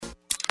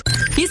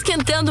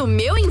Esquentando o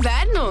meu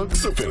inverno?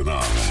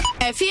 Supernova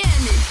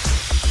FM.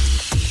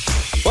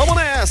 Vamos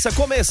nessa,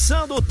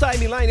 começando o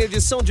Timeline,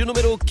 edição de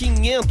número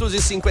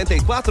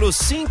 554,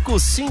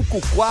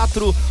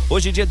 554,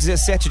 hoje dia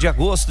 17 de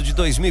agosto de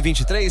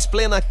 2023,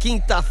 plena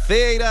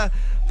quinta-feira.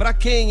 Pra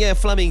quem é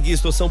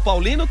flamenguista ou São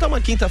Paulino, tá uma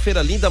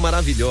quinta-feira linda,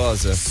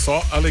 maravilhosa.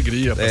 Só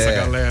alegria pra essa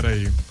galera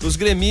aí. Os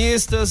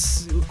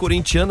gremistas,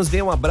 corintianos,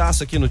 deem um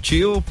abraço aqui no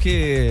tio,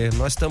 porque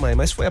nós estamos aí,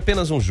 mas foi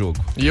apenas um jogo.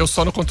 E eu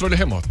só no controle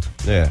remoto.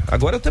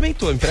 Agora eu também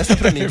tô, empresta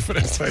pra mim.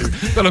 Empresta aí.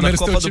 Pelo menos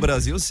Copa do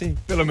Brasil, sim.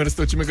 Pelo menos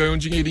teu time ganhou um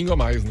dinheirinho a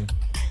mais, né?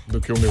 Do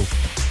que o meu.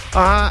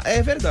 Ah,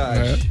 é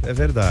verdade, é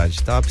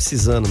verdade. Tava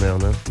precisando mesmo,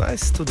 né?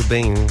 Mas tudo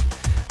bem, né?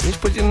 A gente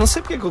podia, não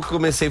sei porque que eu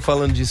comecei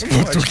falando disso.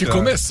 Tu que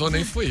começou,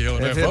 nem fui eu,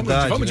 né?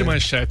 Vamos de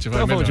manchete,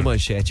 vai. Vamos de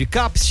manchete.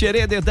 CAPES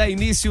Schroeder dá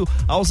início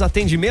aos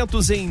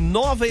atendimentos em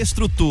nova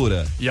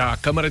estrutura. E a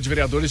Câmara de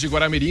Vereadores de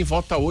Guaramirim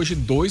vota hoje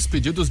 2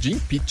 pedidos de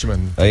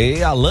impeachment.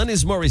 E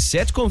Alanis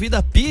Morissette convida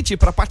a Pitty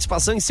para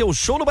participação em seu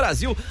show no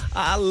Brasil.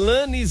 A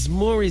Alanis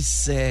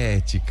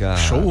Morissette, cara.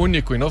 Show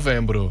único em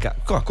novembro.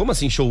 Como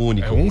assim show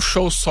único? É um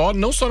show só,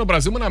 não só no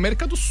Brasil, mas na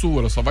América do Sul.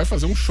 Ela só vai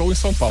fazer um show em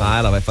São Paulo. Ah,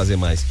 ela vai fazer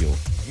mais que um.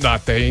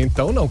 Até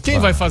então não. Quem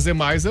vai fazer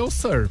mais é o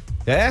Sir.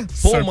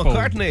 Paul Sir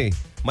McCartney.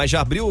 Mas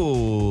já abriu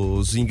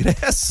os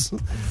ingressos?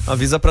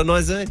 Avisa pra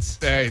nós antes.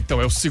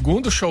 Então é o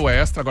segundo show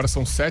extra. Agora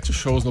são 7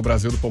 shows no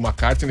Brasil do Paul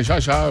McCartney.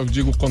 Já eu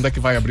digo quando é que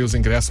vai abrir os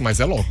ingressos, mas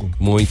é logo.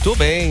 Muito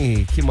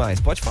bem. Que mais?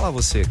 Pode falar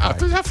você, cara.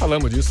 Já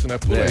falamos disso, né?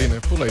 Pula aí,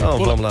 né? Pula aí. Não,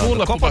 vamos lá.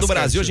 Pula Copa do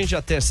Brasil, a gente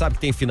até sabe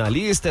que tem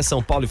finalista. É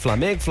São Paulo e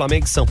Flamengo.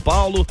 Flamengo e São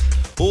Paulo.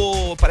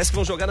 Parece que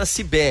vão jogar na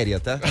Sibéria,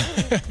 tá?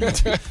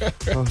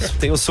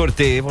 Tem o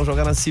sorteio aí, vão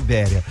jogar na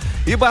Sibéria.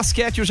 E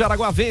basquete, o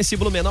Jaraguá vence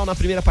Blumenau na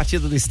primeira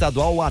partida do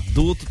estadual. O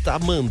adulto tá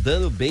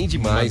mandando bem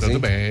demais,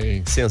 mandando hein?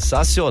 Bem.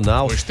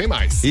 Sensacional. Hoje tem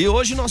mais. E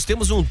hoje nós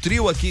temos um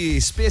trio aqui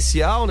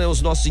especial, né?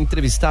 Os nossos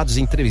entrevistados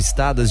e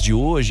entrevistadas de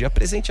hoje.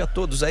 Apresente a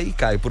todos aí,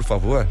 Caio, por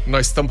favor.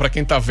 Nós estamos, pra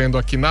quem tá vendo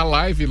aqui na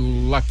live,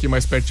 lá aqui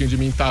mais pertinho de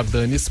mim tá a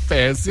Dani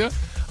Spezia.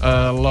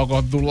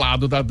 Logo do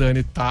lado da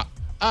Dani tá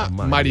a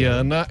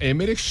Mariana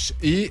Emmerich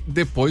e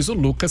depois o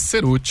Lucas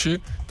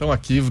Cerutti. Então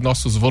aqui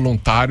nossos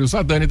voluntários,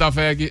 a Dani da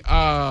VEG,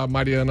 a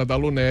Mariana da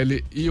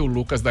Lunelli e o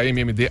Lucas da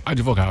MMD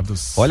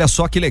Advogados. Olha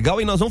só que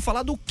legal, e nós vamos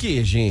falar do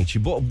quê, gente?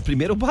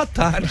 Primeiro, boa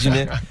tarde,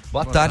 né?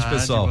 Boa tarde,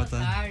 pessoal.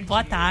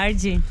 Boa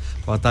tarde.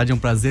 Boa tarde, é um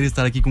prazer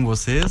estar aqui com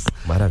vocês.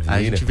 Maravilha.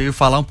 A gente veio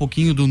falar um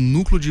pouquinho do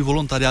núcleo de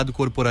voluntariado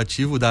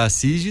corporativo da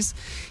Associados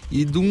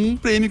e de um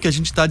prêmio que a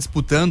gente está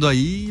disputando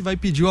aí e vai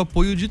pedir o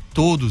apoio de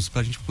todos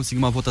para a gente conseguir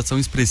uma votação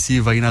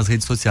expressiva aí nas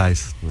redes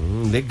sociais.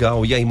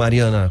 Legal. E aí,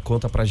 Mariana,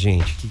 conta pra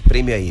gente, que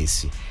prêmio é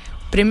esse?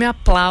 Prêmio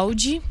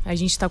Aplauso, a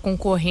gente está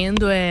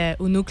concorrendo,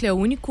 o núcleo é o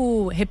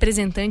único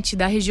representante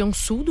da região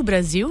sul do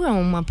Brasil, é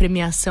uma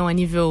premiação a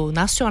nível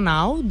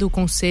nacional do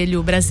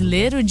Conselho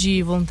Brasileiro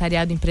de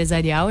Voluntariado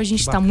Empresarial. A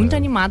gente está muito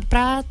animado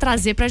para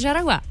trazer para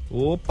Jaraguá.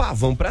 Opa,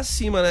 vamos pra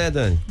cima, né,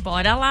 Dani?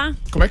 Bora lá.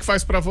 Como é que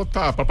faz para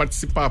votar, para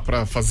participar,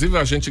 para fazer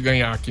a gente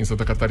ganhar aqui em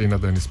Santa Catarina,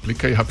 Dani?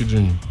 Explica aí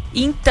rapidinho.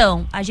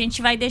 Então, a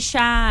gente vai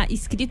deixar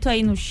escrito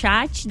aí no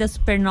chat da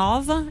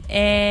Supernova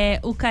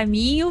o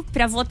caminho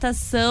para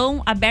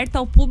votação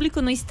aberta ao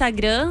público no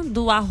Instagram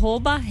do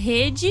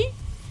 @rede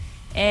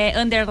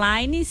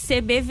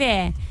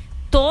 _CBVE.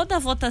 Toda a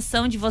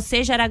votação de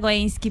você,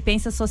 jaraguaense, que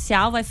pensa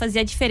social, vai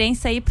fazer a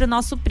diferença aí pro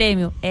nosso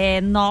prêmio.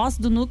 Nós,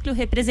 do núcleo,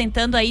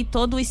 representando aí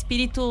todo o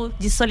espírito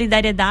de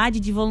solidariedade,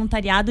 de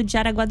voluntariado de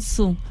Jaraguá do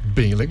Sul.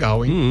 Bem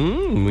legal, hein?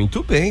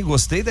 Muito bem,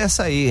 gostei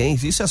dessa aí, hein?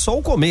 Isso é só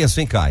o começo,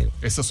 hein, Caio?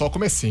 Esse é só o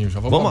comecinho, já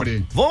vamos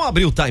abrir. Vamos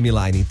abrir o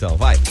timeline, então,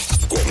 vai.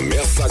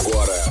 Começa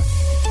agora.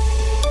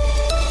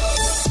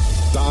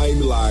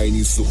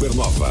 Timeline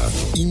Supernova.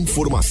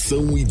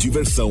 Informação e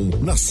diversão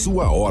na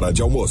sua hora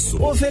de almoço.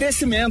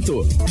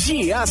 Oferecimento: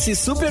 Giasse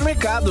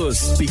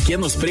Supermercados.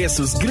 Pequenos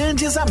preços,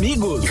 grandes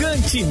amigos.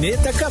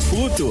 Cantineta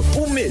Caputo.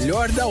 O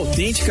melhor da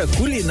autêntica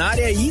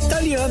culinária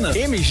italiana.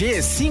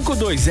 MG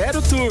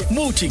 520 Tour.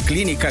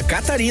 Multiclínica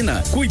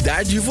Catarina.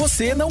 Cuidar de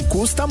você não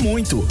custa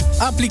muito.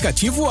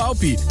 Aplicativo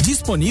Alpe.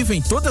 Disponível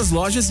em todas as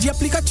lojas de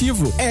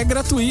aplicativo. É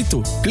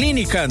gratuito.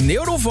 Clínica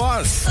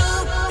Neurovoz.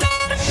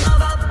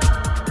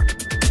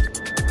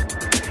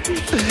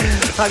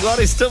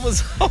 Agora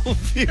estamos ao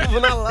vivo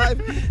na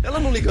live. Ela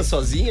não liga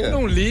sozinha?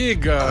 Não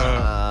liga.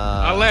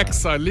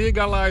 Alexa,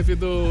 liga a live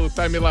do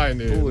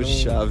Timeline.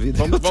 Puxa vida.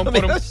 Vamos por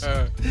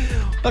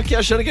Aqui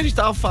achando que a gente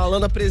tava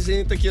falando,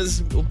 apresenta aqui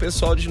o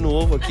pessoal de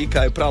novo aqui,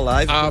 Caio, pra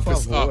live, por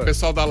favor.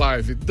 Pessoal da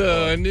live,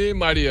 Dani,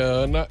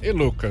 Mariana e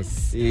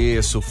Lucas.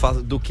 Isso,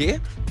 do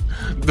quê?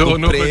 Do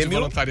núcleo de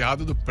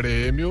voluntariado do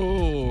prêmio.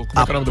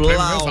 Como é que é o nome do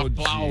prêmio mesmo?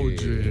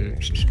 Aplaude.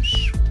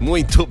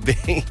 Muito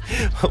bem.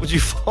 Vamos de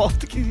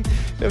volta. Que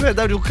é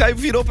verdade, o Caio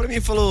virou pra mim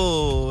e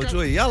falou: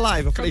 Joey, e a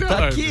live? Eu falei,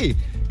 tá aqui.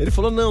 Ele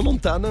falou, não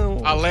tá não.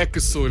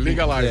 Alexo,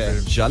 liga a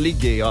live. Já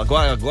liguei.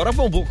 Agora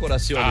bombou o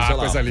corações. Olha lá.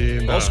 Coisa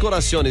linda. Olha os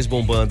corações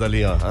bombando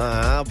ali, ó.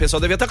 O pessoal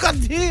devia estar.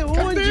 Cadê?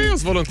 Onde? Cadê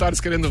os voluntários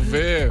querendo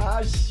ver?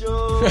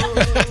 Achou!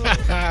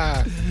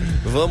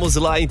 Vamos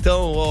lá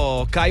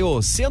então,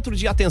 Caio. Centro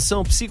de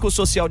Atenção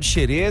Psicossocial de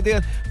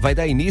Xereder vai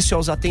dar início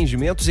aos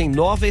atendimentos em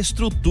nova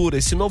estrutura.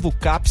 Esse novo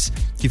CAPS,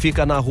 que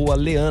fica na rua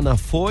Leana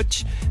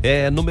Fote,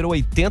 número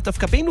 80,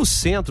 fica bem no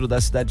centro da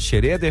cidade de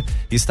Xereder,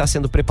 está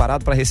sendo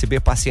preparado para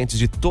receber pacientes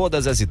de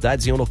todas as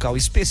idades em um local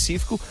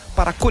específico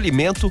para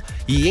acolhimento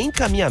e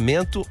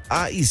encaminhamento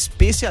a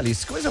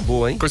especialistas. Coisa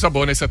boa, hein? Coisa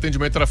boa, né? Esse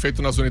atendimento era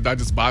feito nas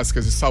unidades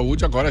básicas de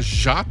saúde, agora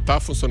já está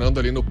funcionando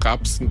ali no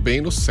CAPS,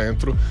 bem no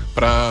centro,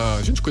 para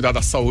a gente cuidar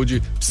da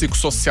saúde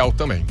psicossocial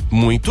também.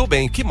 Muito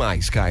bem. Que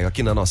mais, Caio,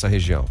 aqui na nossa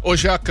região?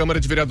 Hoje é a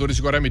Câmara de Vereadores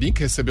de Guaramirim,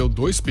 que recebeu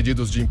 2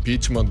 pedidos de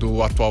impeachment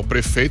do atual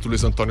prefeito,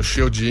 Luiz Antônio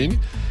Chiodini.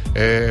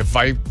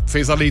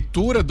 Fez a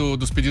leitura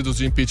dos pedidos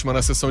de impeachment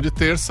na sessão de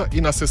terça, e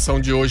na sessão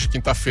de hoje,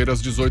 quinta-feira,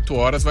 às 18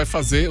 horas,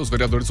 os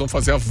vereadores vão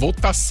fazer a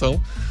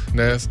votação,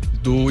 né,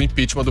 do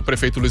impeachment do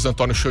prefeito Luiz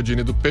Antônio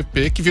Chiodini do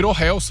PP, que virou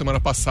réu semana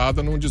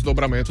passada num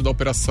desdobramento da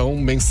Operação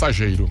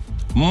Mensageiro.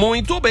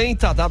 Muito bem,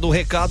 tá dado o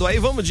recado aí,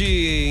 vamos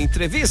de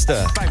entrevista?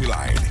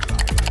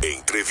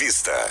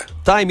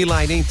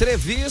 Timeline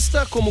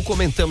Entrevista, como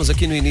comentamos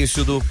aqui no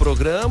início do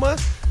programa,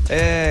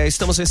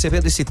 estamos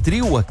recebendo esse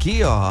trio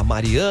aqui, a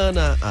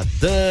Mariana, a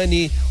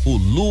Dani, o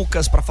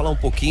Lucas, para falar um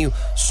pouquinho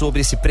sobre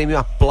esse prêmio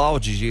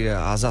Aplauso,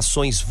 as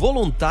ações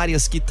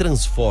voluntárias que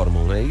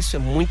transformam, né? Isso é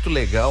muito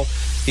legal.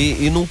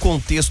 E num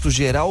contexto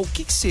geral, o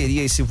que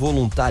seria esse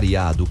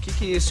voluntariado? O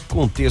que esse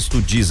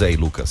contexto diz aí,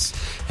 Lucas?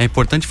 É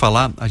importante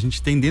falar, a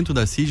gente tem dentro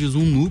da CIGES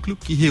um núcleo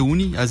que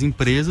reúne as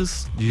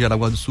empresas de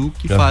Jaraguá do Sul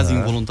que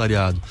fazem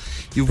voluntariado.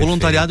 E o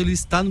voluntariado, ele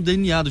está no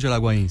DNA do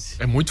jaraguaense.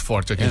 É muito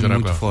forte aqui em Jaraguá. É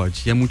muito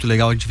forte. E é muito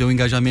legal a gente ver o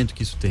engajamento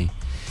que isso tem.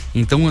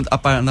 Então,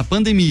 na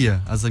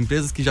pandemia, as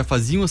empresas que já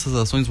faziam essas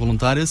ações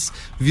voluntárias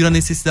viram a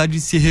necessidade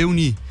de se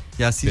reunir.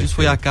 E a CIGES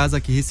foi a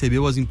casa que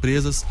recebeu as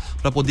empresas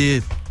para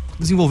poder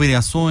desenvolverem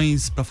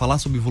ações, para falar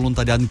sobre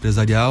voluntariado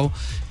empresarial,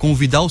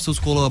 convidar os seus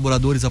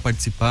colaboradores a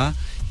participar.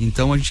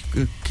 Então a gente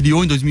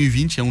criou em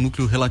 2020, é um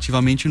núcleo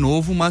relativamente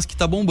novo, mas que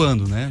está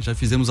bombando, né? Já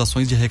fizemos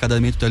ações de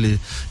arrecadamento de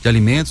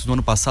alimentos. No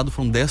ano passado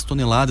foram 10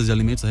 toneladas de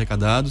alimentos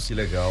arrecadados. Que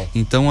legal.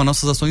 Então as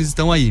nossas ações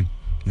estão aí,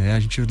 né? A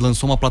gente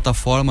lançou uma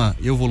plataforma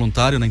Eu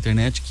Voluntário na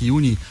internet que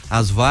une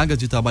as vagas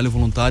de trabalho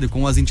voluntário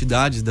com as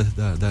entidades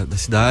da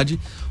cidade.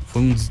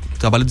 Foi um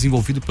trabalho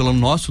desenvolvido pelo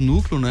nosso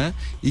núcleo, né?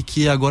 E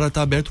que agora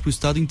está aberto para o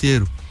estado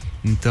inteiro.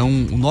 Então,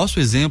 o nosso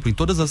exemplo, em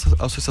todas as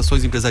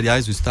associações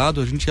empresariais do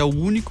estado, a gente é o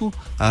único,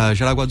 a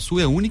Jaraguá do Sul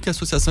é a única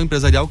associação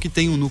empresarial que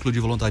tem um núcleo de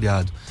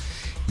voluntariado.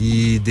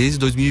 E desde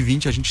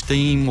 2020 a gente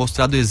tem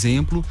mostrado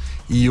exemplo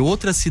e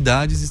outras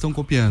cidades estão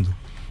copiando.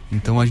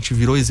 Então a gente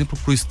virou exemplo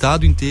para o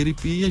estado inteiro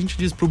e a gente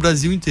diz para o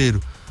Brasil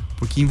inteiro.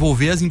 Porque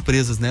envolver as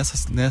empresas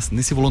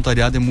nesse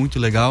voluntariado é muito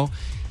legal.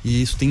 E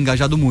isso tem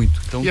engajado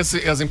muito. Então... E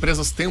as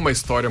empresas têm uma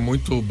história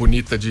muito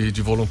bonita de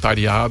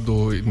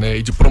voluntariado, né,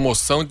 e de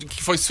promoção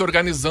que foi se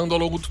organizando ao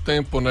longo do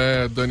tempo,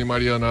 né, Dani e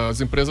Mariana? As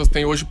empresas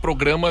têm hoje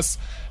programas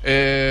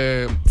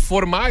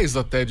formais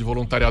até de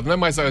voluntariado, não é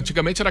mais?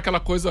 Antigamente era aquela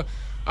coisa,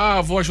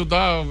 vou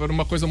ajudar, era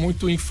uma coisa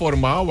muito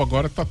informal,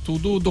 agora está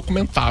tudo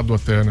documentado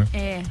até, né?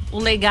 O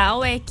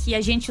legal é que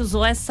a gente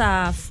usou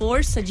essa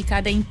força de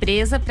cada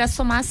empresa para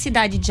somar a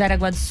cidade de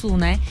Jaraguá do Sul,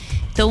 né?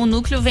 Então o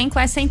núcleo vem com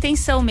essa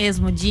intenção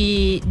mesmo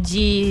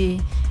de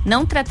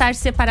não tratar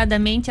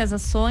separadamente as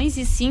ações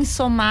e sim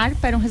somar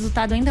para um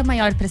resultado ainda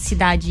maior para a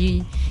cidade.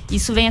 E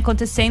isso vem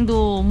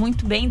acontecendo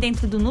muito bem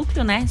dentro do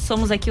núcleo, né?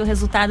 Somos aqui o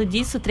resultado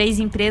disso, 3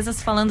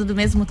 empresas falando do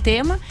mesmo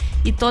tema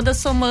e todas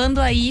somando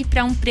aí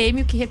para um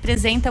prêmio que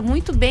representa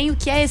muito bem o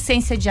que é a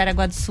essência de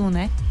Jaraguá do Sul,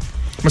 né?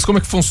 Mas como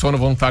é que funciona o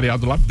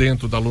voluntariado lá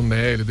dentro da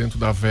Lunelli, dentro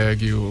da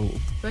VEG? O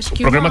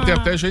programa tem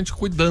até gente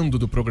cuidando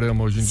do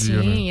programa hoje em dia,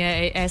 né? Sim,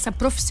 é essa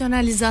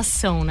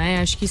profissionalização, né?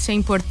 Acho que isso é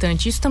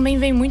importante. Isso também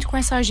vem muito com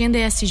essa agenda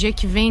ESG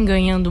que vem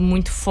ganhando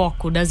muito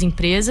foco das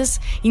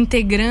empresas,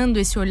 integrando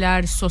esse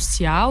olhar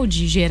social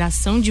de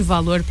geração de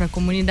valor para a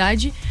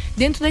comunidade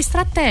dentro da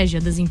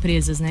estratégia das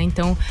empresas, né?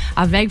 Então,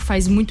 a VEG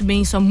faz muito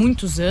bem isso há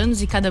muitos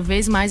anos e cada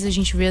vez mais a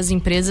gente vê as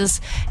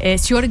empresas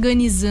se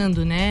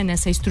organizando, né?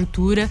 Nessa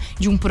estrutura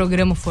de um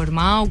programa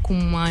formal, com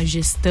uma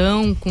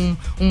gestão, com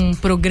um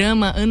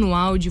programa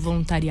anual de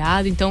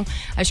voluntariado. Então,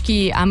 acho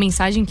que a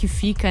mensagem que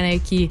fica, né,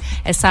 que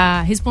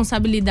essa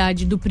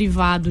responsabilidade do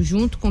privado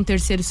junto com o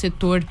terceiro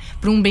setor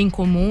para um bem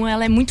comum,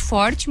 ela é muito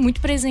forte,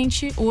 muito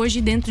presente hoje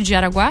dentro de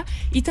Jaraguá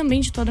e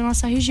também de toda a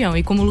nossa região.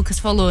 E como o Lucas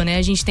falou, né,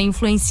 a gente tem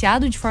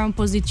influenciado de forma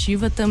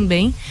positiva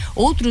também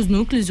outros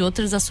núcleos e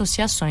outras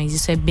associações.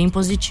 Isso é bem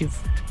positivo.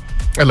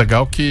 É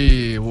legal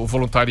que o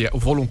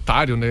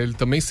voluntário, né, ele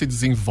também se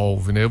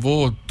desenvolve, né? Eu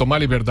vou tomar a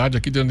liberdade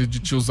aqui de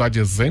te usar de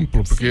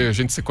exemplo, porque a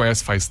gente se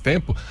conhece faz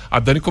tempo. A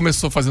Dani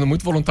começou fazendo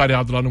muito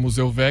voluntariado lá no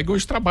Museu VEG e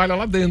hoje trabalha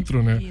lá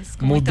dentro, né? Isso,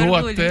 mudou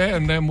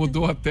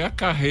até a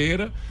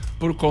carreira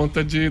por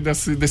conta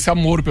desse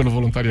amor pelo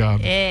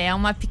voluntariado. É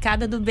uma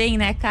picada do bem,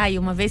 né,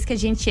 Caio? Uma vez que a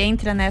gente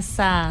entra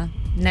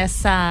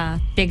nessa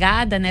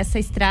pegada, nessa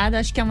estrada,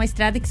 acho que é uma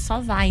estrada que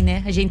só vai,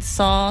 né? A gente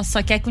só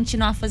quer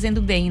continuar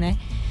fazendo bem, né?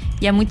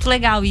 E é muito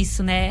legal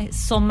isso, né?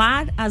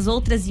 Somar as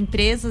outras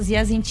empresas e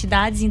as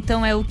entidades,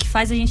 então é o que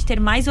faz a gente ter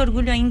mais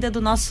orgulho ainda do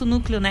nosso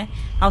núcleo, né?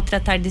 Ao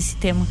tratar desse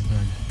tema.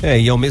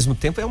 E ao mesmo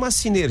tempo é uma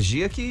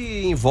sinergia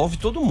que envolve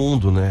todo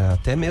mundo, né?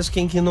 Até mesmo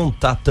quem que não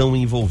está tão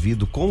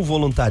envolvido com o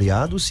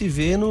voluntariado se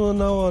vê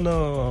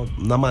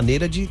na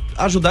maneira de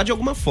ajudar de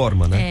alguma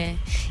forma, né?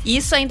 E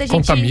isso ainda a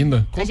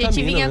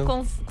gente vinha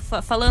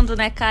falando,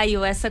 né,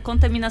 Caio, essa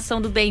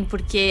contaminação do bem,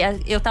 porque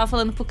eu tava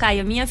falando pro Caio,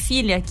 a minha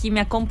filha que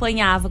me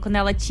acompanhava quando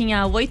ela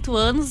tinha 8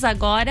 anos,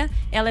 agora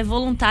ela é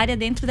voluntária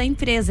dentro da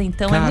emprisa,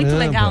 então Caramba. É muito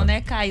legal,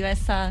 né, Caio,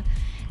 essa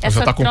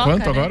já tá com troca,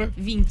 quanto né? agora?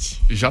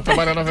 20. E já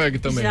trabalha na VEG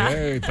também. Já.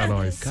 Eita,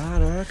 nós.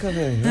 Caraca,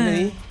 velho, olha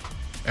aí.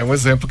 É um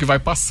exemplo que vai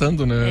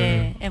passando,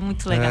 né? É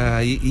muito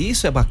legal. E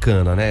isso é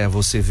bacana, né?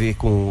 Você vê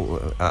com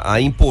a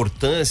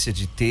importância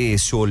de ter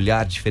esse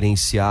olhar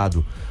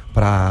diferenciado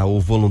para o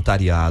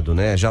voluntariado,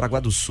 né? Jaraguá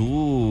do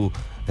Sul,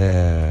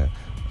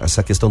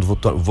 essa questão do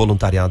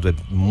voluntariado é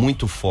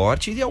muito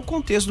forte e é o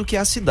contexto do que é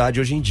a cidade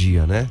hoje em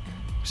dia, né?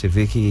 Você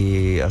vê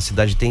que a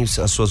cidade tem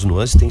as suas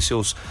nuances, tem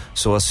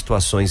suas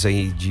situações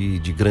aí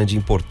de grande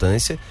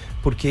importância,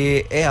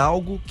 porque é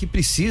algo que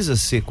precisa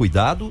ser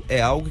cuidado,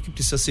 é algo que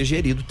precisa ser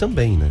gerido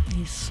também, né?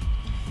 Isso.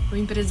 O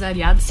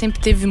empresariado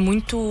sempre teve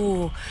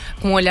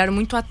um olhar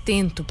muito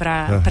atento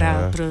para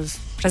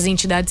as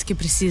entidades que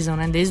precisam,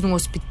 né? Desde um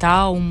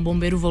hospital, um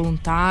bombeiro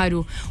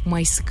voluntário,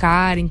 uma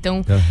SCAR.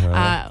 Então,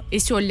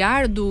 esse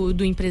olhar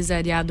do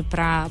empresariado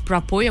para o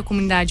apoio à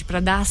comunidade,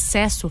 para dar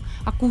acesso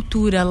à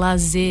cultura,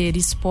 lazer,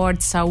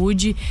 esporte,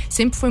 saúde,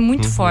 sempre foi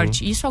muito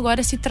forte. Isso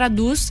agora se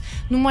traduz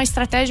numa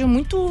estratégia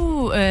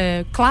muito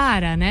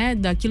clara, né?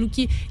 Daquilo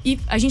que... E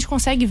a gente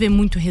consegue ver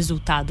muito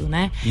resultado,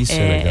 né? Isso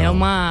é legal. É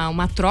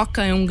uma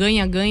troca, é um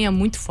ganha-ganha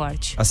muito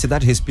forte. A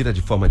cidade respira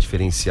de forma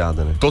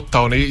diferenciada, né?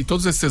 Total, né? E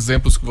todos esses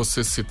exemplos que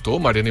você citou,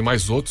 Mariana, e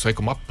mais outros aí,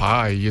 como a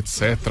PAI,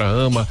 etc.,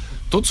 AMA,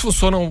 todos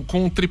funcionam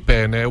com um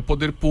tripé, né? O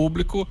poder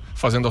público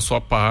fazendo a sua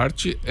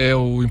parte,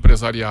 o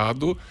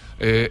empresariado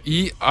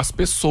e as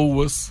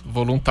pessoas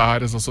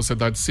voluntárias, a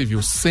sociedade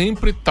civil.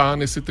 Sempre tá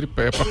nesse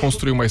tripé para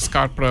construir uma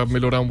SCAR, para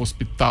melhorar um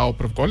hospital.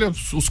 Olha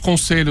os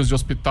conselhos de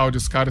hospital, de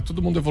SCAR, todo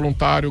mundo é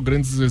voluntário,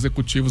 grandes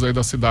executivos aí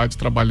da cidade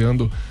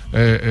trabalhando,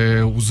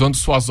 usando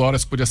suas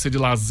horas que podia ser de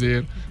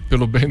lazer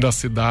pelo bem da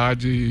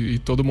cidade e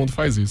todo mundo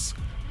faz isso.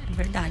 É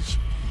verdade.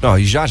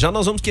 E já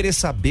nós vamos querer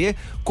saber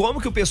como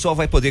que o pessoal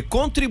vai poder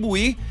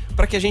contribuir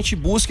para que a gente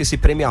busque esse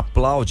prêmio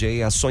Aplaude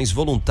aí, ações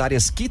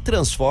voluntárias que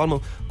transformam,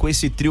 com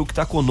esse trio que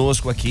está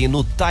conosco aqui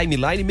no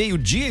Timeline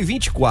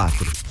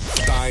 12:24.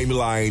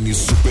 Timeline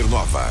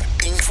Supernova.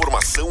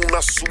 Informação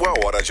na sua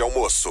hora de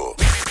almoço.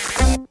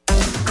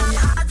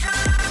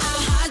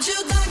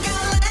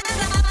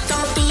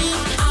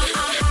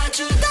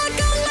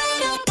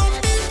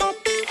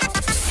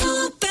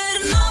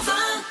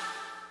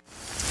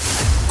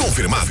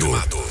 Confirmado.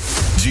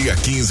 Dia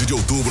 15 de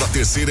outubro, a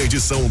terceira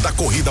edição da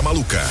Corrida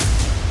Maluca.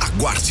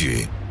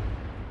 Aguarde.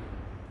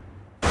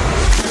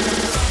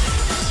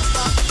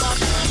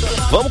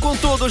 Vamos com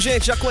tudo,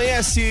 gente. Já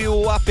conhece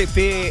o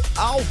app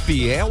Alp?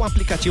 É um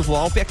aplicativo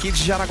Alp aqui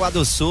de Jaraguá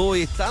do Sul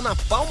e tá na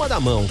palma da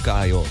mão,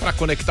 Caio. Para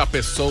conectar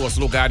pessoas,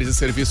 lugares e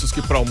serviços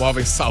que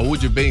promovem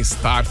saúde e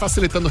bem-estar,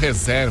 facilitando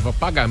reserva,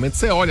 pagamento.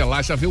 Você olha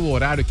lá, já vê o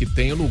horário que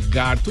tem, o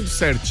lugar, tudo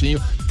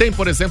certinho. Tem,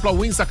 por exemplo, a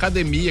Wins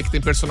Academia, que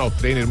tem personal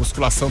trainer,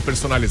 musculação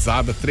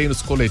personalizada,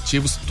 treinos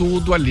coletivos,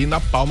 tudo ali na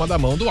palma da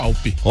mão do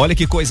Alp. Olha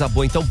que coisa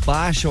boa. Então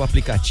baixa o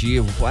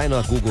aplicativo, vai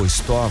na Google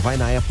Store, vai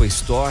na Apple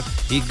Store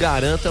e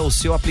garanta o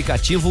seu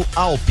aplicativo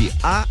Alp,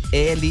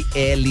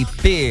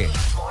 ALLP.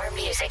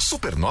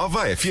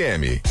 Supernova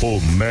FM.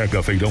 O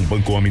Mega Feirão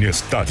Banco Omni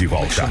está de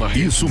volta.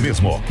 Isso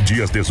mesmo.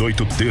 Dias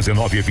 18,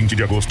 19 e 20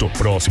 de agosto,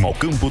 próximo ao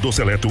Campo do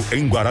Seleto,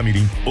 em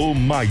Guaramirim. O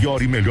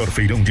maior e melhor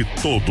feirão de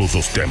todos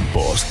os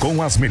tempos.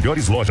 Com as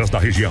melhores lojas da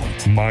região.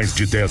 Mais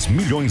de 10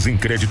 milhões em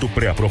crédito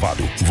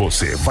pré-aprovado.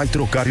 Você vai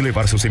trocar e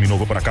levar seu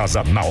seminovo para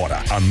casa na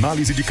hora.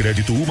 Análise de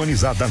crédito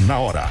humanizada na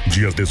hora.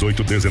 Dias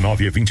 18,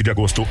 19 e 20 de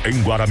agosto,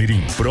 em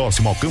Guaramirim.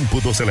 Próximo ao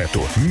Campo do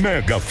Seleto.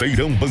 Mega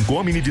Feirão Banco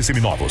Omni de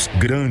Seminovos.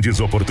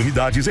 Grandes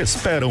oportunidades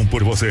esperam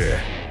por você.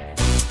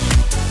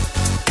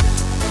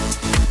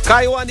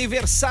 Caio,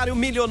 aniversário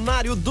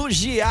milionário do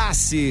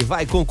Giasse.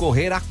 Vai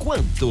concorrer a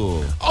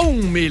quanto?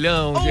 R$1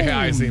 milhão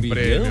em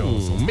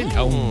prêmios. R$1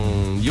 milhão.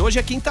 E hoje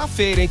é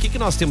quinta-feira, hein? O que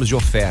nós temos de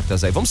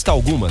ofertas aí? Vamos citar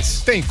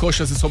algumas? Tem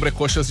coxas e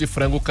sobrecoxas de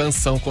frango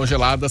canção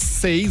congeladas,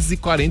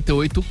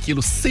 6,48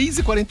 quilos.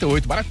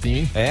 6,48, baratinho,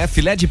 hein?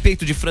 Filé de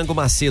peito de frango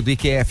macedo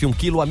IQF, 1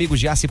 quilo, amigo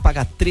Giasse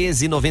paga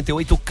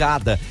 13,98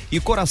 cada. E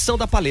coração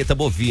da paleta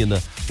bovina,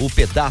 o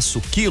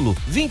pedaço quilo,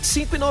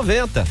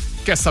 25,90.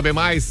 Quer saber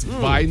mais?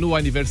 Vai no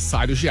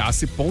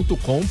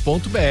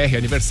aniversariogiasse.com.br.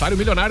 Aniversário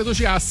milionário do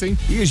Giasse, hein?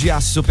 E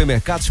Giasse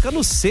Supermercados fica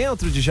no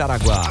centro de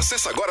Jaraguá.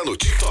 Acesse agora no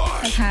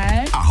TikTok.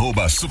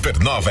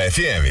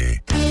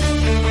 @SupernovaFM.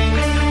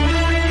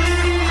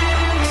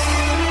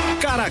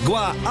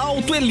 Caraguá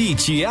Auto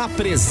Elite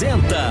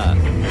apresenta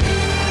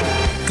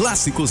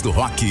Clássicos do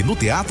Rock no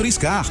Teatro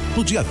Scar,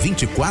 no dia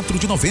 24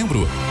 de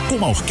novembro, com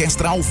uma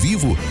orquestra ao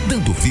vivo,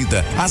 dando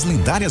vida às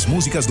lendárias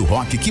músicas do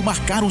rock que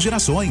marcaram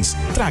gerações.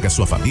 Traga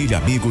sua família,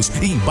 amigos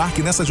e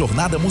embarque nessa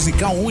jornada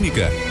musical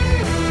única.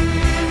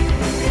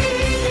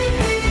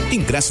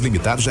 Ingressos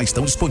limitados já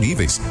estão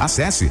disponíveis.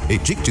 Acesse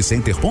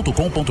eticketcenter.com.br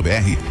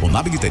ou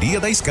na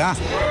bilheteria da Scar.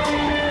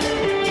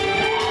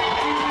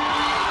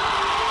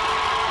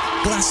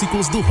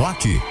 Clássicos do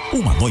Rock.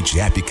 Uma noite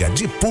épica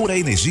de pura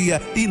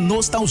energia e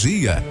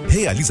nostalgia.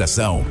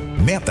 Realização: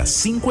 Meta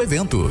 5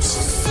 Eventos.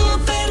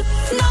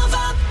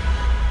 Supernova.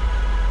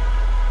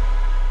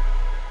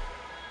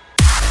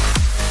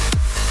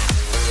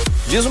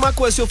 Diz uma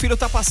coisa, seu filho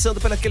está passando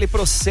por aquele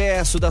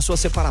processo da sua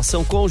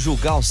separação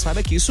conjugal,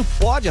 saiba que isso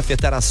pode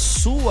afetar a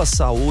sua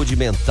saúde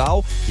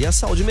mental e a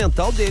saúde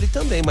mental dele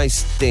também,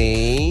 mas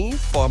tem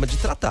forma de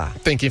tratar.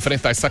 Tem que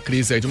enfrentar essa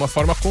crise aí de uma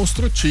forma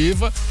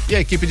construtiva e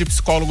a equipe de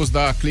psicólogos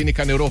da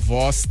Clínica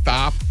Neurovoz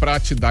tá para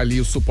te dar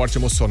ali o suporte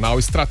emocional,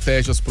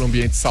 estratégias para um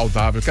ambiente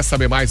saudável. Quer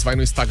saber mais? Vai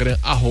no Instagram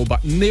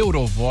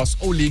 @neurovoz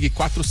ou ligue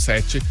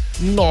 47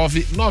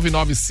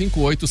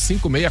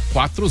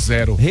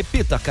 999585640.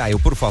 Repita, Caio,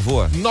 por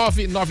favor.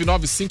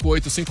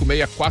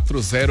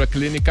 999585640 é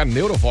Clínica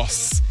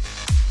Neurovoz.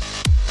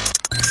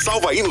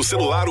 Salva aí no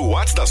celular o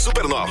WhatsApp da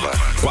Supernova.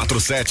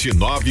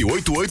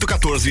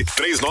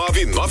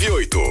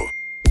 47988143998.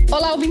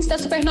 Olá, ouvintes da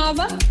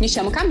Supernova, me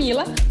chamo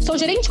Camila, sou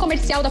gerente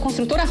comercial da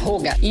construtora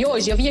Roga e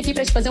hoje eu vim aqui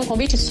para te fazer um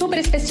convite super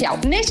especial.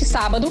 Neste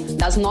sábado,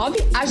 das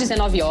 9 às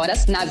 19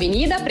 horas, na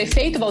Avenida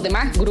Prefeito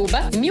Valdemar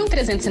Gruba,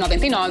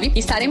 1399,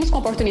 estaremos com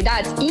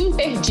oportunidades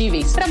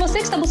imperdíveis para você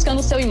que está buscando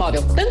o seu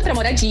imóvel, tanto para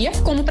moradia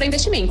como para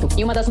investimento,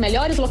 em uma das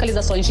melhores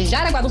localizações de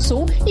Jaraguá do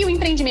Sul e o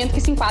empreendimento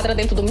que se enquadra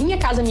dentro do Minha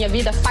Casa Minha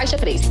Vida faixa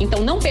 3.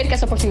 Então não perca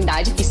essa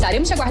oportunidade,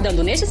 estaremos te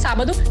aguardando neste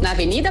sábado, na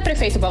Avenida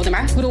Prefeito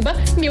Valdemar Gruba,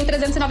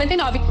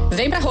 1399.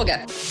 Vem pra Roga.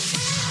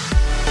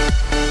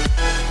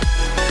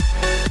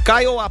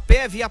 Caio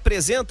Apev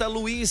apresenta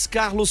Luiz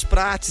Carlos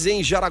Prates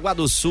em Jaraguá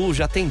do Sul.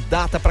 Já tem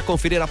data para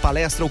conferir a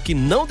palestra O que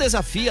não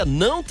desafia,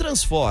 não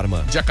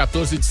transforma. Dia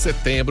 14 de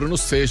setembro, no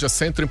Seja,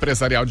 Centro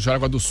Empresarial de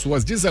Jaraguá do Sul,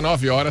 às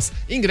 19 horas.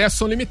 Ingressos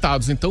são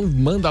limitados, então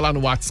manda lá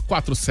no WhatsApp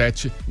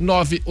 47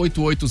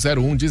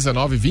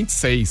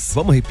 988011926.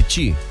 Vamos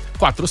repetir?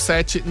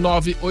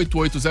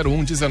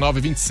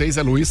 47988011926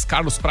 é Luiz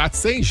Carlos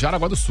Prates em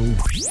Jaraguá do Sul.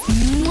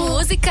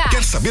 Música.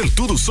 Quer saber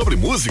tudo sobre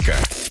música?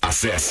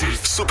 Acesse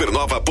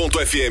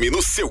supernova.fm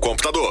no seu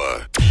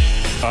computador.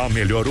 A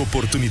melhor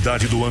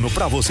oportunidade do ano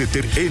para você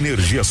ter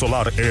energia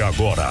solar é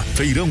agora.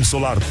 Feirão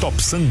Solar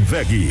Topsan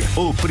Veg,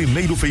 o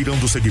primeiro feirão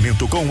do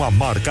segmento com a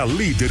marca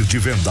líder de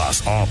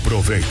vendas.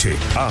 Aproveite.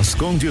 As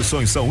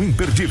condições são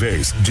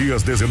imperdíveis.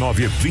 Dias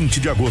 19 e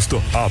 20 de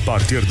agosto, a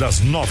partir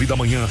das 9 da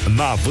manhã,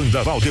 na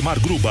Wanda Valdemar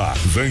Gruba.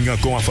 Venha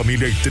com a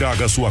família e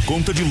traga sua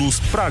conta de luz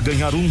para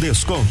ganhar um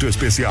desconto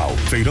especial.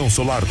 Feirão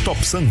Solar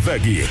Topsan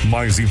Veg.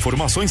 Mais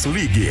informações,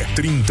 ligue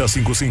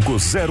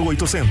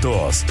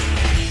 3055-0800.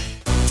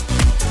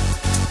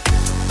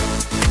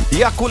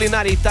 E a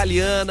culinária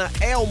italiana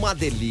é uma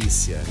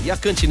delícia. E a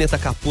Cantineta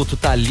Caputo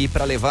tá ali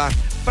para levar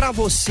para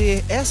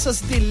você essas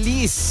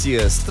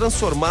delícias,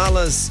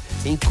 transformá-las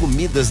em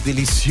comidas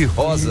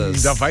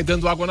deliciosas. Já vai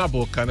dando água na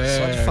boca, né?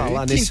 Só de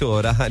falar nesse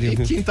horário. E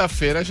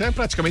quinta-feira já é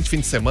praticamente fim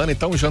de semana,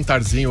 então um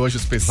jantarzinho hoje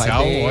especial.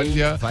 Vai bem,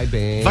 olha, vai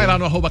bem. Vai lá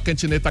no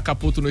 @Cantineta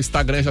Caputo no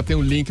Instagram, já tem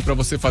um link para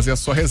você fazer a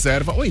sua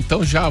reserva. Ou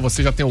então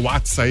você já tem o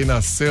WhatsApp aí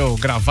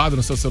gravado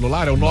no seu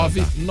celular, é o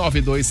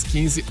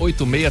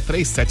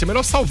 992158637. É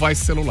melhor salvar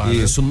esse celular.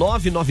 Isso,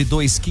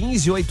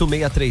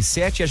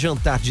 992158637 é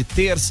jantar de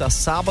terça a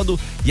sábado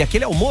e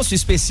aquele almoço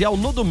especial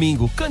no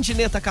domingo.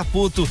 Cantineta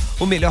Caputo,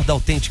 o melhor da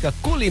autêntica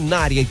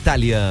culinária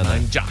italiana.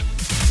 Mangia.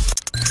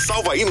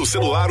 Salva aí no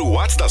celular o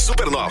WhatsApp da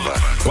Supernova.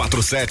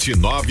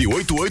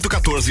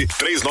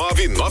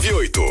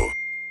 47988143998.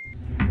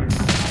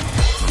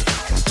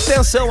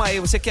 Atenção aí,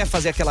 você quer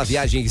fazer aquela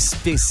viagem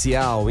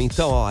especial?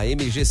 Então,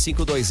 MG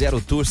 520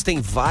 Tours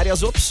tem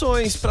várias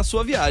opções para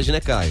sua viagem,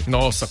 né, Caio?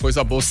 Nossa,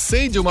 coisa boa.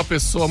 Sei de uma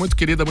pessoa muito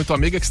querida, muito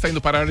amiga que está indo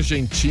para a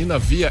Argentina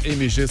via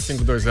MG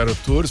 520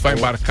 Tours, vai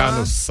embarcar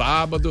no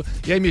sábado.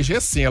 E a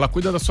MG, sim, ela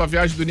cuida da sua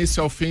viagem do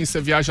início ao fim,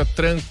 você viaja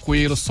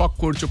tranquilo, só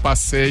curte o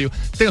passeio.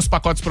 Tem os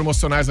pacotes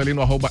promocionais ali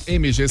no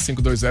 @MG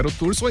 520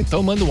 Tours, ou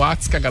então manda o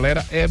WhatsApp que a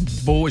galera é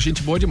boa,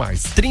 gente boa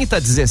demais.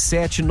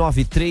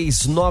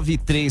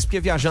 3017-9393,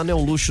 porque viajar não é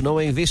um luxo, não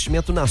é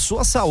investimento na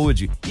sua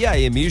saúde. E a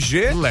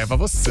MG leva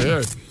você.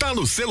 Tá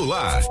no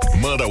celular.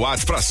 Manda o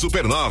WhatsApp pra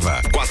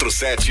Supernova.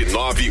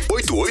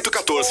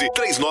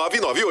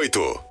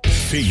 47988143998.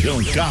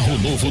 Feirão Carro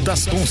Novo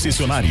das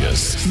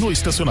concessionárias, no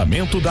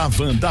estacionamento da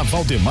Wanda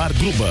Valdemar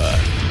Gruba.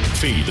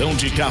 Feirão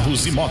de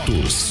carros e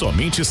motos,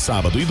 somente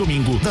sábado e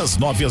domingo, das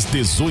 9 às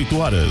 18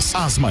 horas.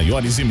 As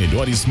maiores e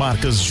melhores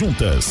marcas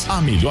juntas.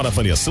 A melhor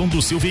avaliação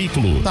do seu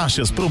veículo.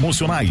 Taxas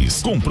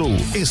promocionais. Comprou,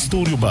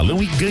 estoure o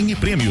balão e ganhe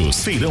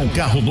prêmios. Feirão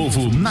Carro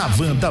Novo na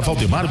Wanda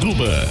Valdemar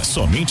Gruba.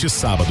 Somente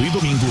sábado e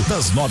domingo,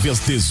 das 9 às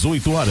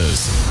 18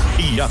 horas.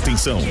 E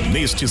atenção,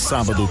 neste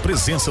sábado,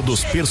 presença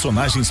dos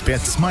personagens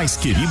pets mais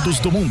queridos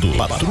do mundo.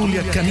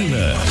 Patrulha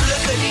Canina.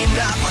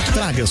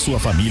 Traga sua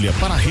família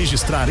para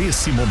registrar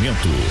esse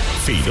momento.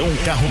 Feirão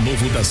Carro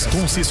Novo das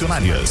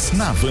Concessionárias,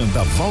 na van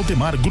da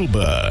Valdemar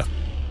Gruba.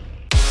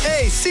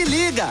 Ei, se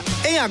liga!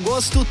 Em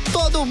agosto,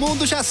 todo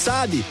mundo já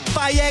sabe.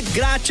 Pai é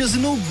grátis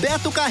no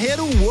Beto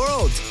Carreiro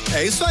World.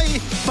 É isso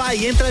aí.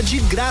 Pai entra de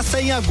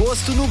graça em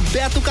agosto no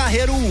Beto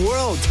Carreiro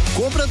World.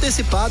 Compra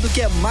antecipado que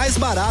é mais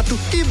barato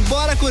e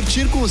bora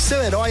curtir com o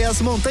seu herói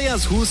as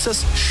montanhas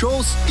russas,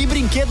 shows e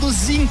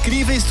brinquedos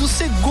incríveis do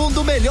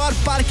segundo melhor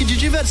parque de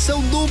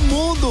diversão do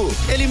mundo.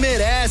 Ele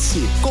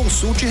merece.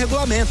 Consulte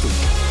regulamento.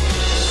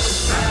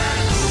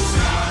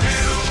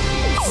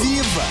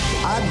 Viva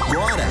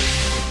agora!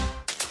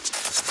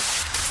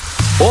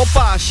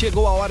 Opa,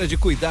 chegou a hora de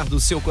cuidar do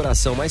seu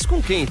coração, mas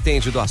com quem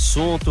entende do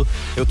assunto?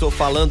 Eu tô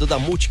falando da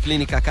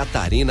Multiclínica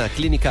Catarina,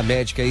 clínica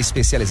médica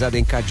especializada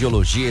em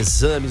cardiologia,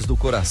 exames do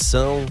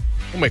coração.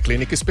 Uma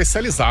clínica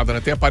especializada,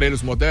 né? Tem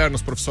aparelhos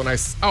modernos,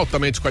 profissionais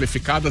altamente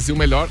qualificados e o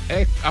melhor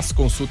é as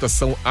consultas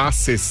são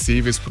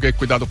acessíveis, porque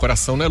cuidar do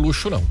coração não é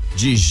luxo, não.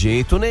 De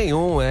jeito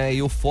nenhum,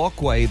 e o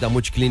foco aí da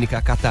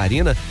Multiclínica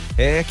Catarina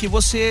é que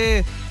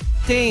você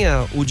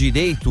tenha o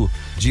direito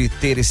de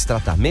ter esse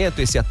tratamento,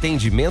 esse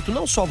atendimento,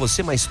 não só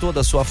você, mas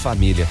toda a sua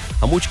família.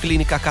 A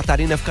Multiclínica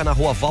Catarina fica na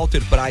rua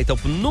Walter Brighton,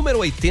 número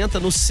 80,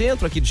 no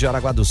centro aqui de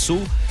Jaraguá do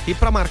Sul. E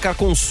para marcar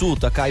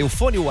consulta, Caio, o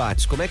fone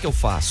WhatsApp, como é que eu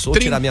faço? Ou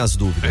tirar minhas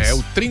dúvidas? É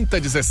o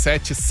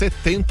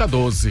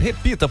 3017-7012.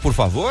 Repita, por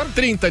favor.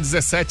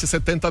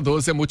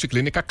 3017-7012 é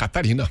Multiclínica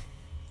Catarina.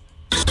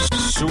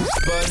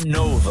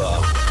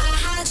 Supernova.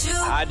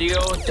 Rádio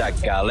da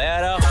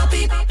galera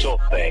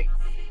Topem.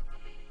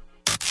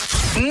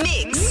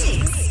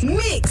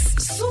 Mix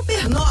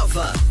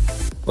Supernova.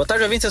 Boa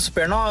tarde, ouvintes da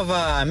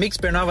Supernova. Mix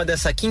Supernova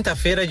dessa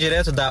quinta-feira,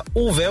 direto da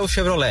Uvel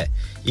Chevrolet.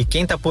 E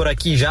quem tá por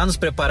aqui já nos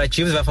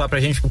preparativos vai falar pra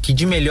gente o que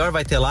de melhor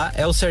vai ter lá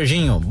é o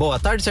Serginho. Boa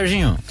tarde,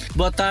 Serginho.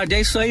 Boa tarde, é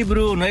isso aí,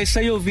 Bruno, é isso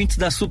aí, ouvintes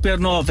da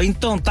Supernova.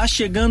 Então, tá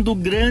chegando o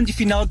grande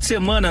final de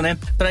semana, né?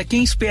 Pra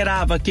quem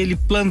esperava aquele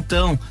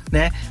plantão,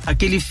 né?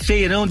 Aquele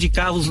feirão de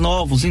carros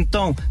novos.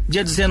 Então,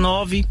 dia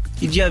 19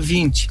 e dia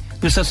 20,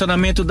 no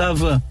estacionamento da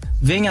van.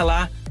 Venha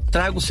lá,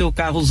 traga o seu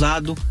carro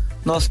usado.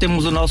 Nós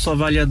temos o nosso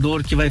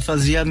avaliador que vai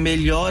fazer a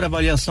melhor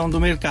avaliação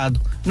do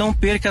mercado. Não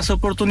perca essa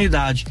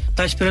oportunidade.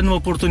 Tá esperando uma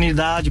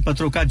oportunidade para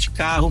trocar de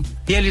carro,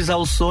 realizar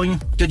o sonho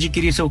de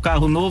adquirir seu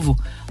carro novo?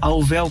 A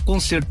Uvel com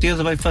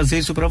certeza vai fazer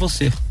isso para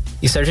você.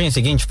 E Serginho, é o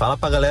seguinte, fala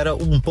pra galera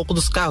um pouco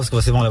dos carros que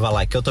vocês vão levar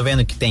lá, que eu tô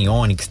vendo que tem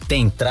Onix,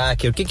 tem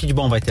Tracker, o que de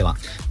bom vai ter lá?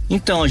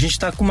 Então, a gente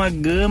tá com uma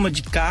gama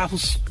de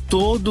carros,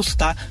 todos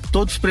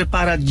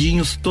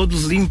preparadinhos,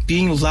 todos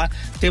limpinhos lá,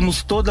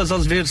 temos todas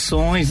as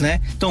versões, né?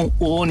 Então,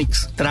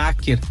 Onix,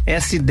 Tracker,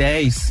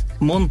 S10,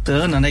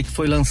 Montana, né? Que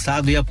foi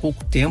lançado aí há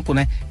pouco tempo,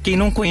 né? Quem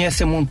não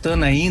conhece a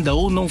Montana ainda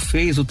ou não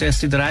fez o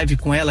test drive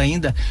com ela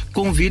ainda,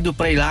 convido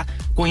para ir lá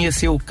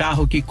conhecer o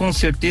carro que com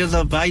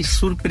certeza vai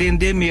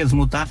surpreender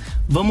mesmo, tá?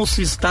 Vamos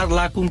estar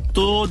lá com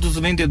todos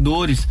os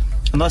vendedores,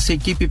 nossa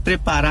equipe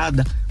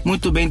preparada,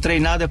 muito bem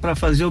treinada para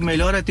fazer o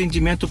melhor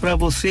atendimento para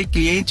você,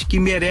 cliente que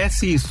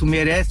merece isso,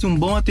 merece um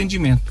bom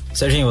atendimento.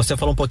 Serginho, você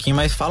falou um pouquinho,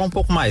 mas fala um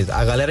pouco mais.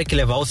 A galera que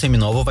levar o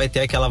seminovo vai ter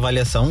aquela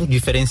avaliação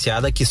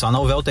diferenciada que só na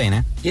Uvel tem,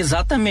 né?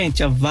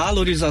 Exatamente, a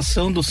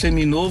valorização do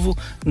seminovo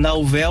na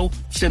Uvel,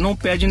 você não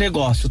perde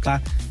negócio,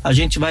 tá? A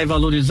gente vai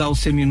valorizar o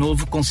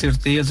seminovo com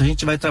certeza, a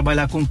gente vai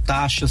trabalhar com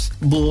taxas,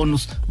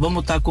 bônus,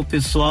 vamos estar com o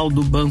pessoal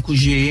do banco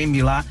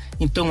GM lá,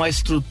 então a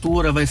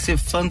estrutura vai ser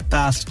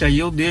fantástica e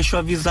eu deixo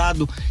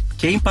avisado,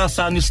 quem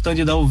passar no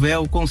stand da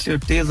Uvel com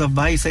certeza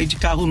vai sair de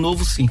carro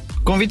novo sim.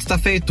 Convite está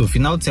feito,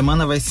 final de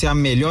semana vai ser a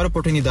melhor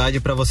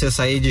oportunidade para você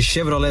sair de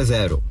Chevrolet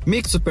Zero.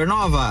 Mix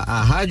Supernova,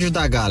 a rádio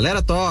da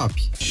galera top.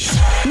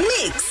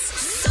 Mix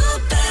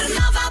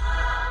Supernova.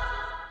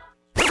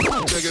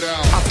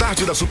 A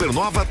tarde da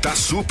Supernova tá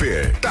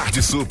super.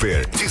 Tarde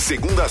Super. De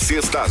segunda a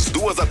sexta, às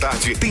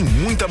 14h, tem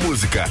muita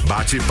música,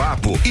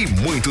 bate-papo e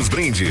muitos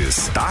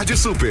brindes. Tarde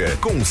Super,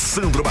 com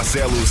Sandro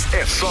Barcelos,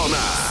 é só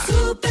na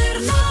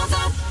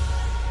Supernova.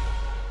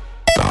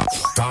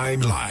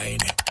 Timeline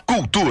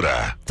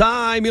Cultura.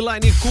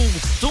 Timeline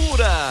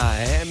Cultura.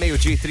 É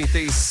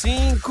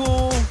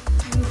 12h35.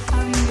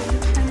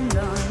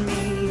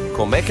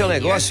 Como é que é o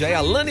negócio? É a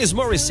Alanis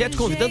Morissette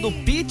convidando o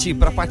Pete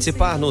pra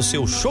participar no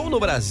seu show no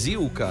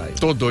Brasil, Caio.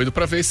 Tô doido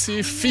pra ver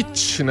esse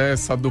feat, né?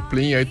 Essa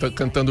duplinha aí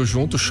cantando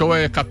junto. O show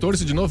é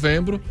 14 de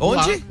novembro.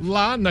 Onde?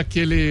 Lá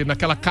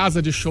naquela casa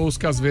de shows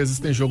que às vezes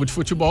tem jogo de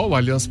futebol, o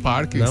Allianz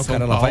Parque, em São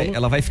Paulo.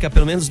 Ela vai ficar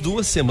pelo menos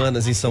 2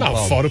 semanas em São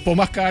Paulo. Fora o Paul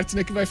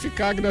McCartney que vai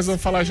ficar, que nós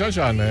vamos falar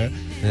já, né?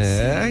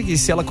 E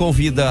se ela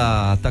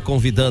tá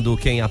convidando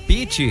quem? A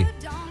Pete,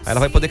 aí ela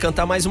vai poder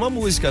cantar mais uma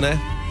música, né?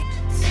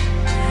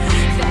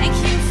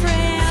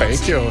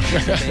 Thank you.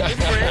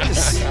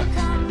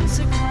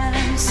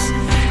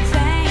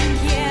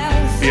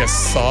 E é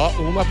só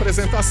uma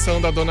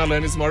apresentação da dona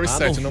Alanis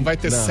Morissette, não vai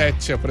ter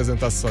 7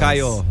 apresentações.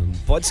 Caio,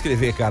 Pode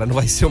escrever, cara, não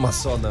vai ser uma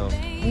só, não.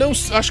 Não,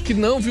 acho que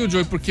não, viu,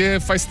 Joey? Porque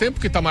faz tempo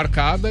que tá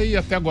marcada e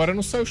até agora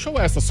não saiu show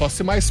extra, só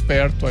se mais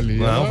perto ali.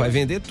 Não, vai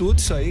vender tudo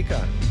isso aí,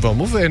 cara.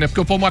 Vamos ver, né?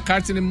 Porque o Paul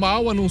McCartney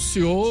mal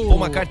anunciou... Paul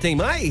McCartney tem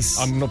mais?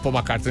 No Paul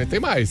McCartney tem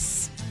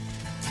mais.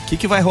 O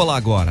que vai rolar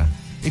agora?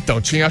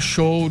 Então, tinha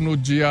show no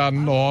dia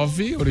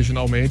 9,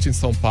 originalmente, em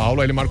São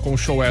Paulo. Aí ele marcou um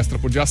show extra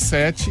pro dia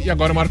 7 e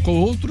agora marcou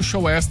outro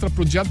show extra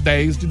pro dia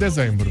 10 de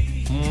dezembro.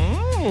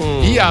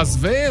 E as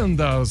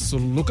vendas, o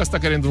Lucas tá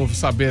querendo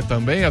saber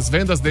também, as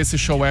vendas desse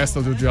show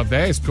extra do dia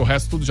 10, porque o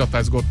resto tudo já tá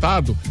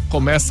esgotado,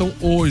 começam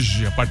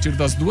hoje, a partir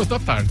das 2 da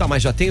tarde. Tá,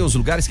 mas já tem os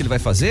lugares que ele vai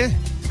fazer?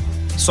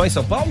 Só em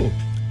São Paulo?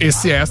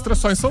 Esse extra é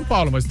só em São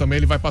Paulo, mas também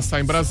ele vai passar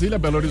em Brasília,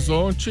 Belo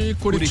Horizonte e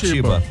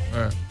Curitiba.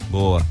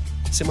 Boa.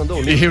 Você mandou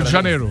o link? E Rio de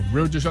Janeiro.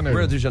 Rio de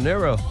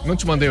Janeiro. Não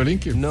te mandei o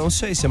link? Não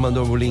sei se você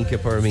mandou o link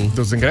para mim.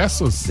 Dos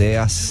ingressos?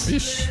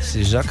 Ixi,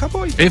 você já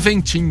acabou. Então.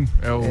 Eventim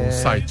é o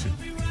site.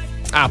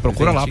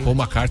 Procura lá, Paul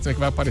McCartney que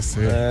vai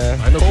aparecer.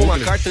 Vai no Paul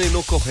McCartney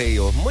no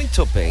correio.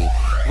 Muito bem.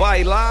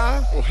 Vai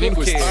lá. O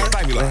Ringo Starr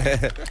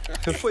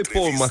Timeline. Foi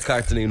Paul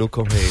McCartney no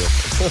correio.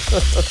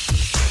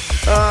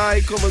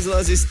 Ai, como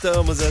nós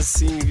estamos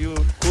assim, viu?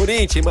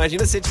 Corinthians,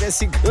 imagina se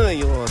tivesse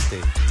ganho ontem.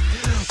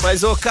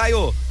 Mas,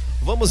 Caio,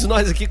 vamos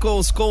nós aqui com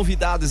os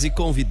convidados e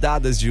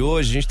convidadas de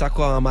hoje. A gente tá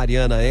com a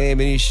Mariana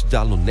Emmerich,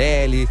 da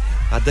Lunelli,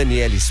 a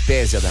Dani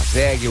Spezia, da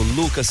VEG, o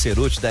Lucas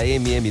Cerutti, da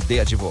MMD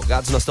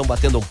Advogados. Nós estamos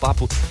batendo um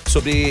papo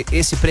sobre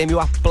esse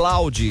prêmio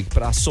Aplaude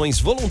para ações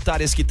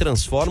voluntárias que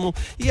transformam.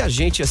 E a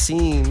gente,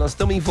 assim, nós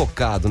estamos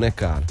invocados, né,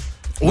 cara?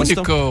 Nós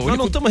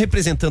não estamos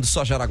representando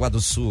só Jaraguá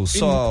do Sul,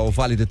 só o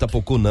Vale do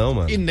Itapocu, não,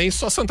 mano. E nem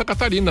só Santa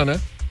Catarina, né?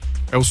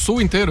 É o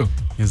Sul inteiro.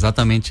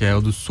 Exatamente, é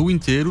o do Sul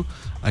inteiro.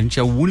 A gente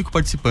é o único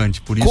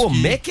participante. Por isso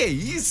Como é que é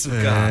isso,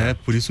 cara? É,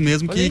 por isso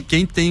mesmo que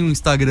quem tem um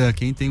Instagram,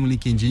 quem tem um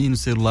LinkedIn no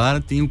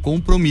celular, tem um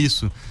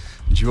compromisso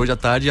de hoje à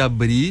tarde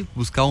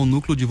buscar um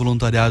núcleo de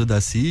voluntariado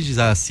da CIGES,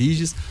 a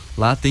CIGES.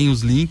 Lá tem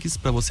os links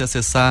para você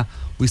acessar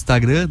o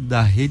Instagram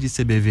da rede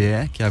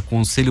CBVE, que é o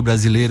Conselho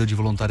Brasileiro de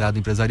Voluntariado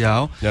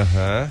Empresarial.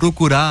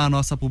 Procurar a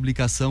nossa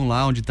publicação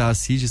lá, onde está a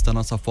CIGES, está a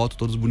nossa foto,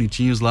 todos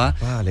bonitinhos lá.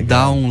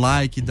 Dá um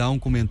like, dá um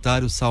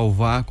comentário,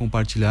 salvar,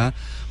 compartilhar.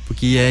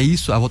 Porque é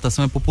isso, a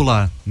votação é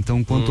popular.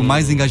 Então, quanto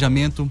mais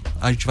engajamento,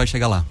 a gente vai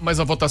chegar lá. Mas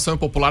a votação é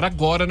popular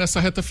agora nessa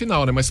reta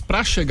final, né? Mas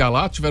para chegar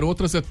lá, tiveram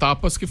outras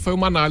etapas que foi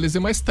uma análise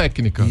mais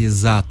técnica.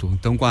 Exato.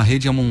 Então, com a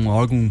rede é um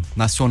órgão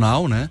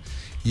nacional, né?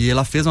 E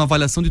ela fez uma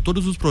avaliação de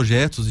todos os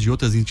projetos de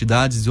outras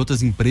entidades, de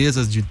outras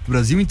empresas do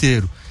Brasil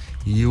inteiro.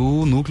 E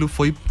o núcleo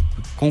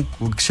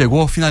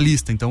chegou ao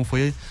finalista. Então,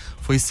 foi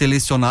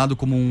selecionado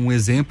como um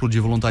exemplo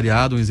de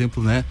voluntariado, um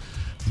exemplo, né?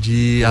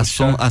 De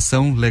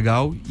ação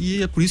legal,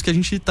 e é por isso que a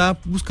gente está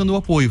buscando o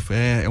apoio.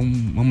 É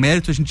um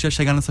mérito a gente já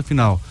chegar nessa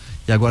final.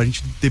 E agora a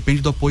gente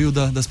depende do apoio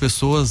das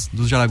pessoas,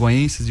 dos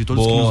jaraguaenses, de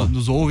todos que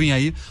nos ouvem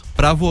aí,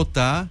 para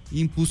votar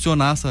e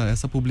impulsionar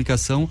essa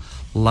publicação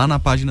lá na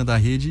página da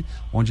rede,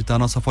 onde está a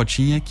nossa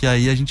fotinha, que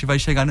aí a gente vai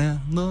chegar, né,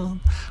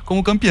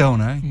 como campeão,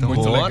 né? Então,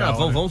 muito legal,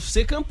 vamos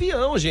ser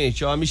campeão,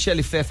 gente. A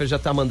Michele Pfeffer já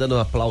tá mandando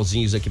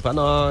aplausinhos aqui para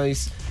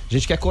nós. A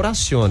gente quer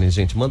corações,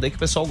 gente. Manda aí que o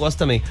pessoal gosta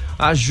também.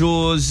 A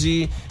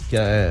Josi, que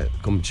é...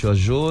 Como chama?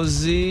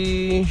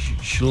 Josi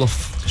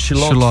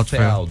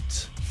Schlottfeld.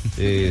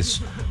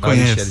 Isso. A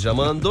Michele já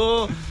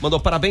mandou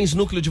parabéns,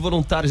 Núcleo de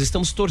Voluntários.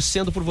 Estamos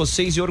torcendo por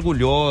vocês e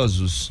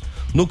orgulhosos.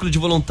 Núcleo de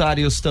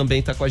Voluntários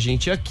também tá com a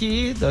gente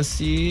aqui, da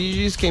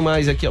CIGES. Quem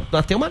mais aqui?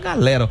 Tem uma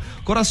galera.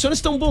 Corações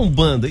estão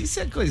bombando. Isso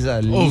é coisa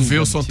linda. O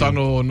Wilson tá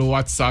no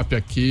WhatsApp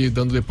aqui,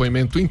 dando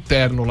depoimento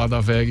interno lá da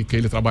VEG, que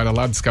ele trabalha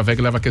lá. Diz que a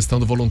VEG leva a questão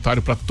do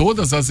voluntário para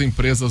todas as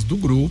empresas do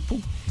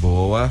grupo.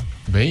 Boa.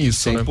 Bem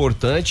isso, né? É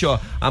importante, ó.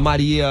 A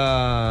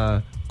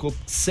Maria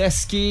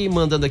Kopseski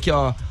mandando aqui,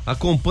 ó.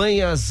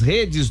 Acompanhe as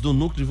redes do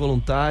Núcleo de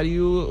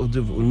Voluntário.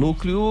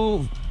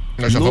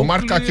 Nós já vamos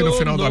marcar aqui no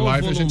final da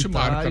live, a gente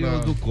marca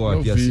do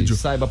corpo, no vídeo.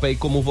 Saiba para aí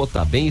como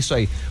votar, bem isso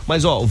aí.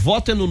 Mas ó,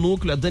 voto é no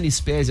Núcleo, a Dani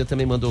Spezia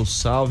também mandou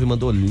salve,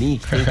 mandou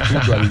link, tem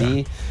tudo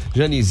ali.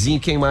 Janizinho,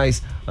 quem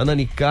mais? A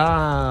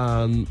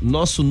Nanicá,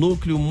 nosso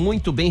núcleo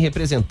muito bem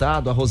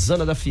representado, a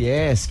Rosana da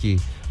Fiesc.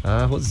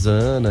 Ah,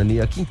 Rosana,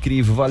 que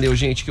incrível, valeu,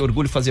 gente, que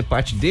orgulho fazer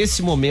parte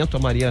desse momento. A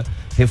Maria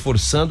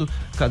reforçando,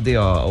 cadê,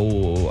 ó,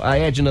 a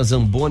Edna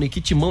Zamboni,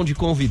 que timão de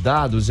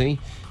convidados, hein?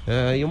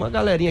 E uma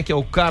galerinha que é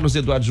o Carlos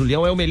Eduardo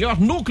Julião, é o melhor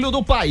núcleo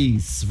do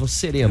país.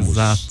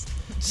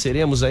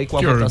 Seremos aí com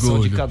a votação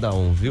de cada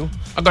um, viu?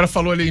 Agora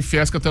falou ali em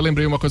Fiesc, eu até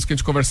lembrei uma coisa que a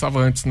gente conversava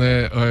antes,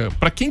 né?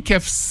 Pra quem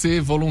quer ser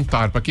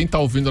voluntário, pra quem tá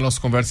ouvindo a nossa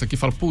conversa aqui,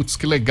 fala, putz,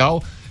 que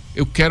legal,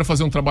 eu quero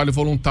fazer um trabalho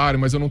voluntário,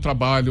 mas eu não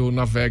trabalho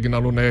na VEG, na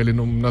Lunelli,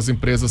 nas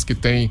empresas que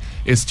tem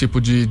esse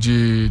tipo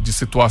de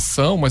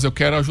situação, mas eu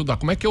quero ajudar.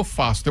 Como é que eu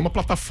faço? Tem uma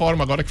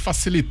plataforma agora que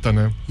facilita,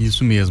 né?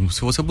 Isso mesmo.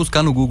 Se você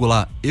buscar no Google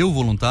lá, Eu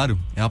Voluntário,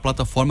 é uma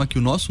plataforma que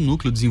o nosso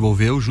núcleo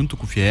desenvolveu junto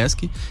com o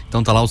Fiesc.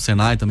 Então tá lá o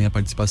Senai também a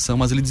participação,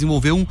 mas ele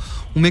desenvolveu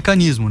um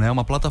mecanismo, né?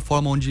 Uma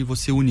plataforma onde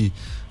você une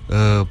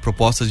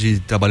propostas de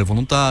trabalho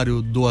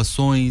voluntário,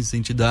 doações,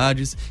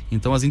 entidades.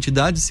 Então as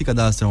entidades se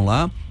cadastram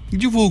lá e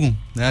divulgam,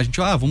 né? A gente,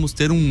 vamos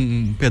ter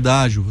um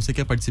pedágio, você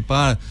quer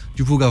participar,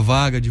 divulga a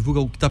vaga,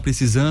 divulga o que está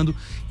precisando.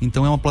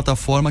 Então é uma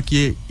plataforma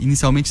que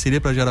inicialmente seria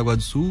para Jaraguá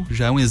do Sul,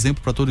 já é um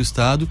exemplo para todo o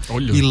estado.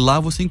 Olha. E lá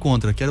você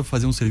encontra, quero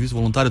fazer um serviço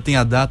voluntário, tem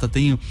a data,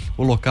 tem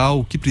o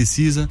local, o que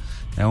precisa.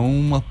 É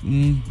uma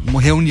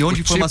reunião de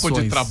informações. O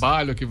tipo de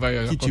trabalho que vai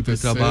acontecer. Que tipo de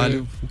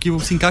trabalho, o que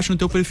se encaixa no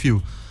teu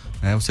perfil.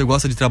 Você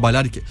gosta de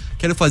trabalhar,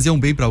 quer fazer um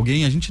bem para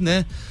alguém, a gente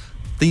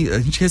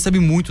recebe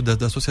muito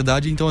da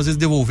sociedade, então às vezes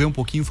devolver um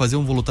pouquinho, fazer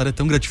um voluntário é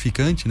tão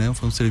gratificante, né?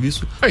 Um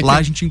serviço, lá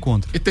a gente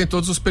encontra. E tem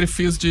todos os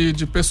perfis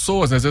de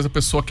pessoas, né? Às vezes a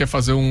pessoa quer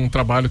fazer um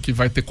trabalho que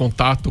vai ter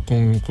contato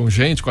com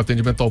gente, com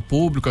atendimento ao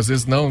público, às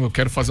vezes não, eu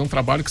quero fazer um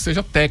trabalho que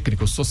seja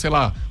técnico, eu sou, sei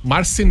lá,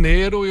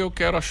 marceneiro e eu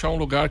quero achar um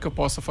lugar que eu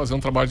possa fazer um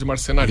trabalho de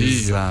marcenaria.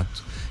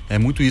 Exato. É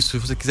muito isso. Se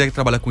você quiser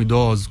trabalhar com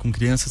idosos, com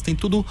crianças, tem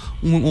tudo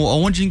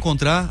onde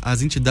encontrar.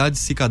 As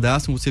entidades se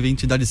cadastram, você vê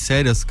entidades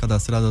sérias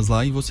cadastradas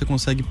lá e você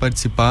consegue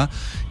participar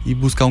e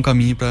buscar um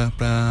caminho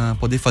para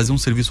poder fazer um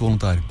serviço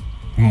voluntário.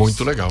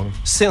 Muito legal.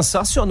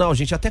 Sensacional,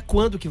 gente. Até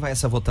quando que vai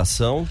essa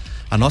votação?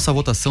 A nossa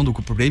votação do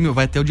prêmio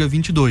vai até o dia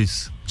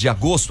 22. De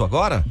agosto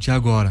agora? De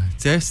agora.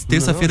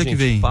 Terça-feira que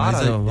vem.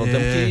 Temos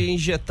que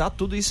injetar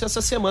tudo isso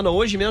essa semana.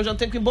 Hoje mesmo já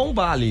tem que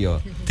bombar ali, ó.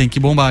 Tem que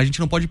bombar, a gente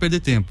não pode perder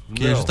tempo.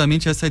 Porque é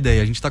justamente essa a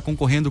ideia. A gente está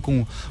concorrendo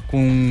com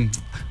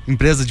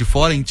empresas de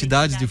fora,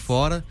 entidades de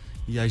fora.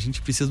 E a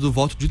gente precisa do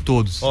voto de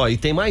todos. E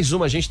tem mais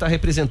uma, a gente está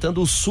representando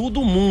o sul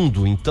do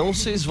mundo, então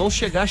vocês vão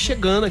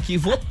chegando aqui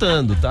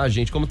votando, tá,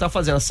 gente? Como tá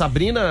fazendo, a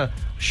Sabrina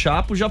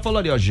Chapo já falou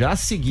ali, já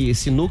segui,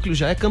 esse núcleo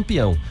já é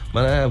campeão.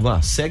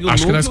 Mas segue o núcleo.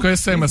 Acho que nós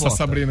conhecemos essa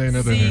Sabrina aí,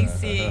 né, Dani?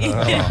 Sim.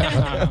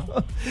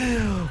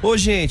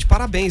 Gente,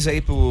 parabéns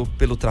aí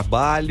pelo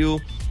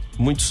trabalho.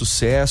 Muito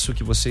sucesso,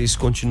 que vocês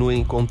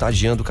continuem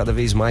contagiando cada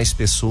vez mais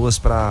pessoas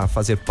para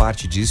fazer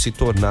parte disso e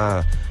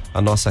tornar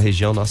a nossa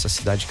região, nossa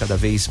cidade cada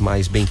vez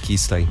mais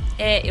benquista aí.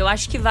 Eu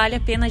acho que vale a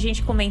pena a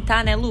gente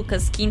comentar, né,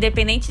 Lucas, que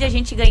independente de a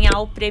gente ganhar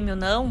o prêmio ou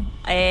não,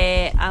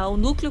 o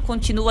núcleo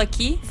continua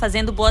aqui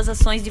fazendo boas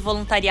ações de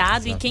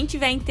voluntariado. Exato. E quem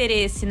tiver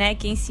interesse, né,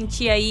 quem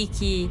sentir aí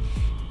que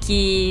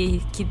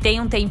tem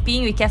um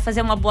tempinho e quer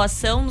fazer uma boa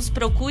ação, nos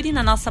procure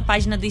na nossa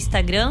página do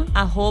Instagram,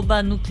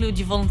 @núcleo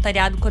de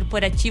voluntariado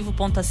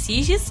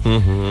corporativo.assiges.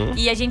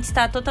 E a gente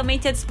está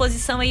totalmente à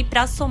disposição aí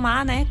para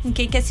somar, né, com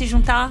quem quer se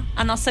juntar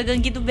à nossa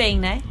gangue do bem,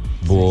 né?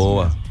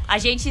 Boa! A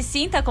gente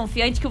sim tá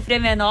confiante que o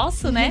prêmio é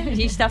nosso, né? A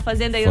gente tá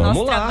fazendo aí o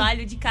nosso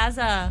trabalho de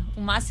casa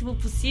o máximo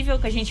possível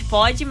que a gente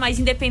pode, mas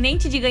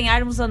independente de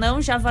ganharmos ou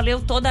não, já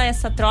valeu toda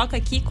essa troca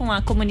aqui com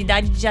a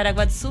comunidade de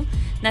Jaraguá do Sul,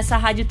 nessa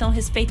rádio tão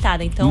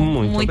respeitada. Então,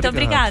 muito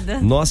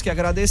obrigada. Nós que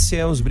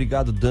agradecemos.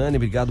 Obrigado, Dani,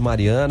 obrigado,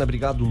 Mariana,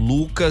 obrigado,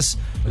 Lucas.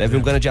 Leve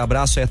um grande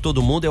abraço aí a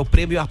todo mundo. É o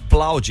prêmio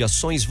Aplauso,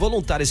 ações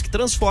voluntárias que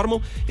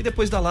transformam. E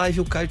depois da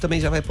live o Caio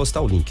também já vai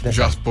postar o link, né?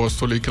 Já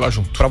posto o link lá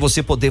junto. Pra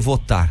você poder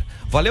votar.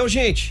 Valeu,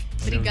 gente!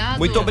 Obrigado.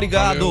 Muito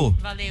obrigado.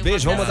 Valeu.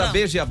 Beijo, vamos mandar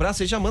beijo e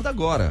abraço e já manda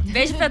agora.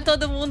 Beijo pra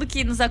todo mundo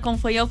que nos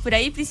acompanhou por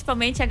aí,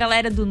 principalmente a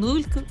galera do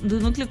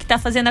núcleo que tá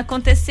fazendo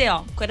acontecer,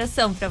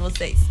 coração pra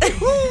vocês.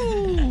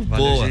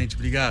 Valeu, boa, gente,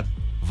 obrigado.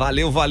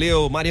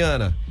 Valeu,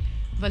 Mariana.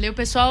 Valeu,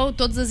 pessoal.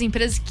 Todas as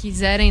empresas que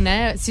quiserem,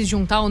 né, se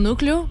juntar ao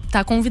núcleo,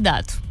 tá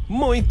convidado.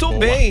 Muito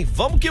bem,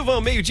 vamos que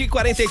vamos,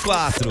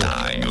 12h44.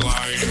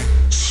 Timeline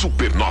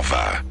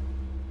Supernova.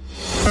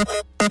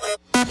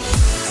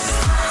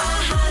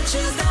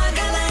 Da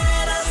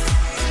galera.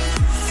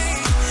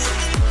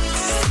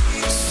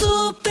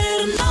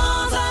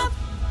 Supernova.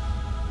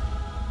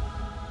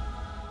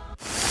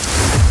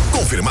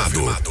 Confirmado.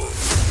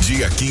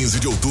 Dia 15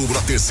 de outubro,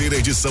 a terceira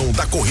edição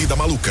da Corrida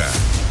Maluca.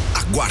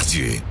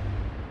 Aguarde.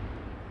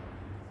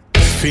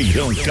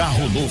 Feirão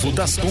Carro Novo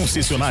das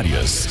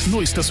Concessionárias,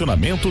 no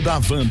estacionamento da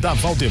van da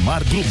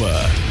Valdemar Gruba.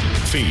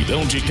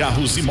 Feirão de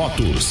carros e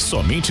motos,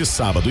 somente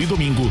sábado e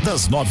domingo,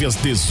 das 9 às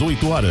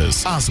 18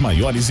 horas. As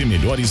maiores e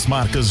melhores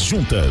marcas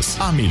juntas.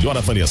 A melhor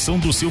avaliação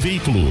do seu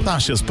veículo.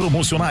 Taxas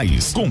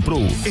promocionais.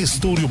 Comprou,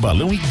 estoure o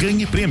balão e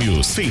ganhe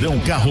prêmios. Feirão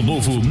Carro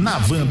Novo na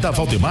van da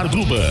Valdemar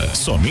Gruba.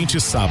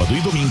 Somente sábado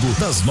e domingo,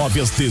 das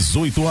 9 às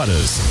 18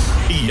 horas.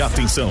 E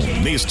atenção,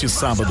 neste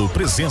sábado,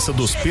 presença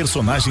dos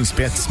personagens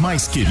pets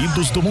mais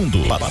queridos do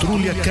mundo.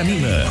 Patrulha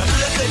Canina.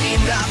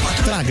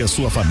 Traga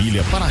sua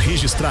família para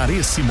registrar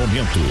esse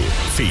momento.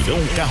 Feirão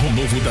Carro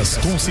Novo das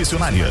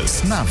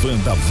Concessionárias, na van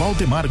da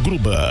Valdemar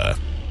Gruba.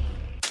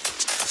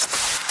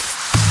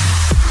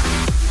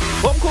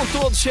 Vamos com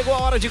todos, chegou a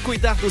hora de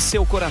cuidar do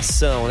seu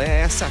coração,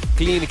 né? Essa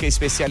clínica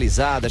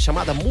especializada,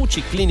 chamada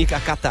Multiclínica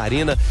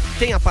Catarina,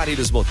 tem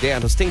aparelhos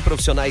modernos, tem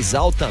profissionais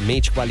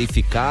altamente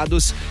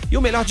qualificados e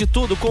o melhor de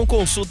tudo, com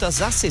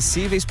consultas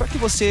acessíveis para que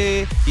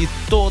você e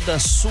toda a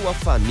sua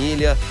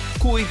família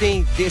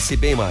cuidem desse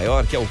bem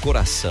maior que é o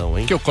coração,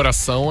 hein? Que o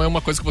coração é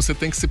uma coisa que você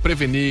tem que se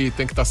prevenir,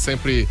 tem que estar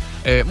sempre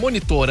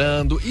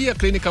monitorando, e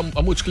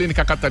a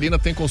Multiclínica Catarina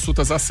tem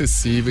consultas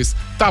acessíveis,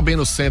 tá bem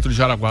no centro de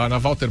Jaraguá, na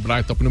Walter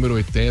Bright, top número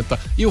 80,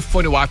 E o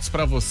fone WhatsApp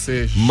pra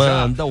você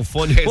Manda o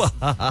fone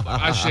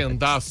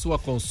agendar a sua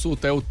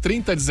consulta é o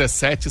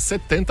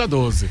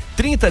 3017-7012.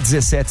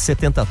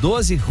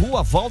 3017-7012,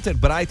 Rua Walter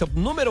Brighton,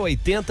 número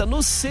 80,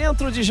 no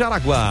centro de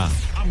Jaraguá.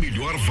 A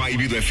melhor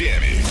vibe do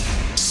FM.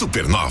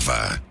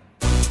 Supernova.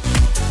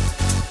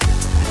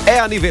 É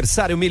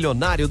aniversário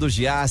milionário do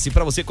Giasse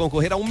para você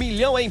concorrer a 1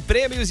 milhão em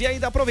prêmios e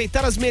ainda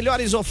aproveitar as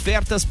melhores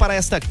ofertas para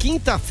esta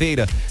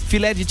quinta-feira.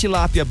 Filé de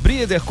tilápia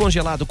Breeder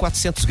congelado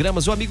 400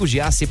 gramas, o amigo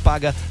Giasse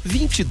paga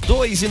R$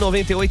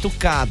 22,98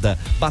 cada.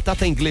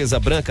 Batata inglesa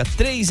branca, R$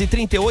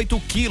 3,38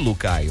 quilo,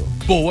 Caio.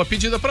 Boa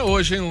pedida para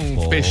hoje, hein?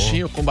 Um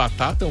peixinho com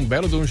batata, um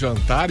belo de um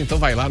jantar. Então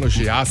vai lá no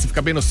Giasse,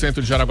 fica bem no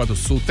centro de Jaraguá do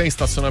Sul, tem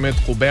estacionamento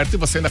coberto e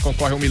você ainda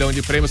concorre a 1 milhão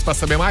de prêmios. Para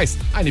saber mais,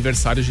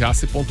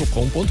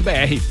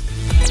 aniversariogiasse.com.br.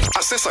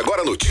 Acesse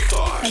agora no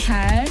TikTok.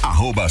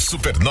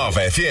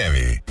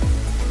 @SupernovaFM.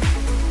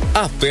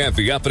 A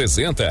PEV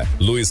apresenta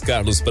Luiz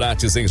Carlos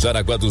Prates em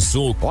Jaraguá do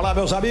Sul. Olá,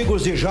 meus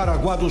amigos de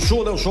Jaraguá do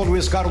Sul, eu sou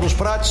Luiz Carlos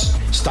Prates.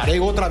 Estarei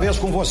outra vez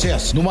com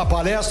vocês numa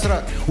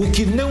palestra: o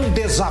que não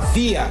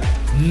desafia,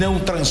 não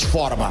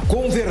transforma.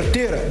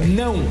 Converter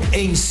não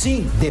em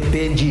sim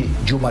depende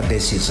de uma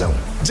decisão.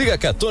 Dia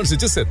 14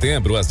 de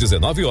setembro, às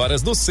 19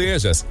 horas, no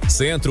Sejas,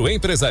 Centro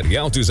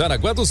Empresarial de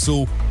Jaraguá do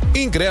Sul.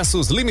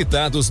 Ingressos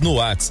limitados no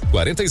WhatsApp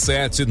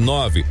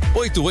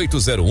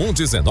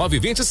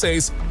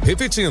 479-8801-1926.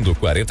 Repetindo,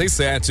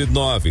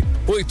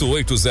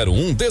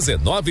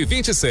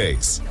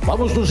 479-8801-1926.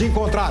 Vamos nos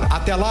encontrar.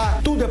 Até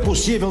lá, tudo é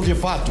possível de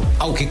fato,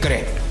 ao que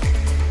crê.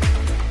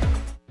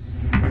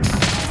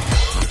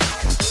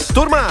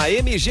 Turma,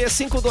 MG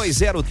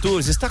 520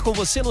 Tours está com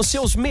você nos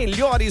seus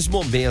melhores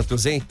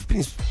momentos, hein?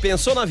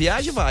 Pensou na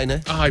viagem? Vai, né?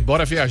 Ai,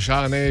 bora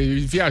viajar, né? E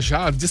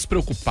viajar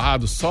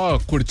despreocupado, só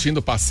curtindo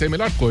o passeio,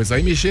 melhor coisa. A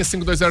MG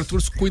 520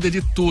 Tours cuida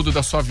de tudo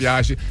da sua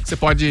viagem. Você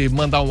pode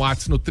mandar um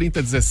WhatsApp no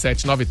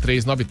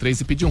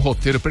 3017-9393 e pedir um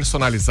roteiro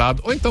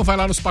personalizado, ou então vai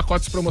lá nos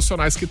pacotes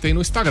promocionais que tem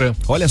no Instagram.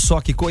 Olha só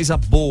que coisa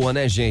boa,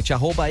 né, gente?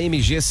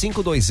 @MG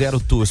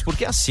 520 Tours,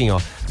 porque assim, ó,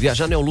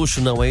 viajar não é um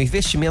luxo, não, é um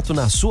investimento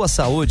na sua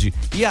saúde.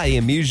 E a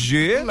MG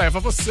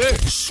leva você.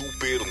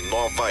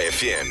 Supernova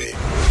FM.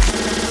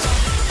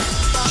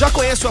 Já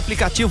conhece o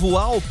aplicativo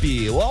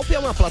Alpe? O Alpe é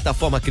uma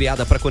plataforma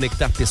criada para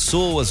conectar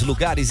pessoas,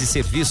 lugares e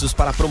serviços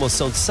para a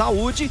promoção de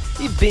saúde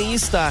e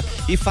bem-estar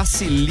e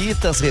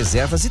facilita as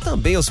reservas e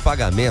também os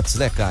pagamentos,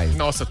 né, Caio?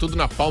 Nossa, tudo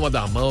na palma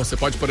da mão. Você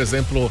pode, por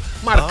exemplo,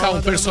 marcar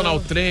um personal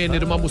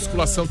trainer, uma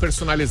musculação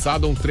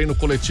personalizada, um treino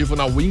coletivo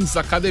na Wins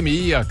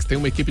Academia, que tem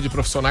uma equipe de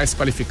profissionais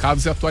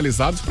qualificados e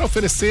atualizados para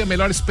oferecer a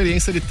melhor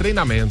experiência de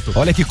treinamento.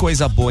 Olha que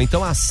coisa boa.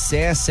 Então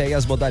acesse aí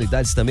as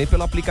modalidades também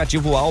pelo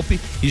aplicativo Alpe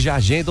e já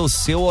agenda o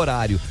seu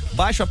horário.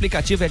 Baixe o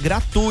aplicativo, é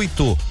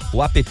gratuito.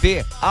 O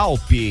app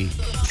Alpe.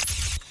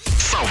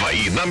 Salva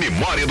aí na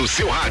memória do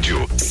seu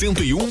rádio.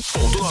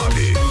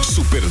 101.9.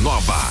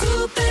 Supernova.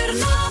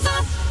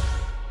 Supernova.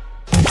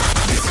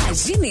 A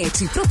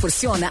Ginete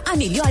proporciona a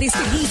melhor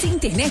experiência em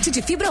internet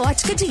de fibra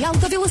ótica de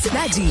alta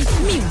velocidade. 1000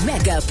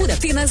 mega por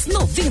apenas R$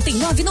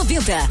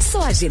 99,90.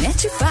 Só a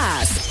Ginete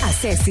faz.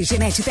 Acesse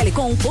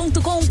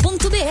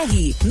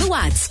genetetelecom.com.br. No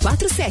WhatsApp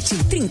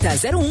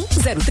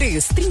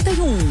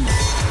 47-3001-0331.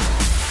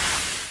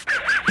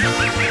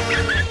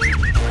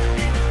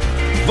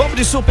 Vamos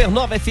de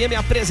Supernova FM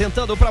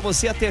apresentando para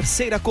você a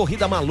terceira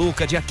corrida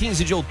maluca, dia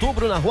 15 de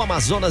outubro na Rua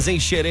Amazonas, em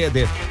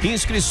Xereder.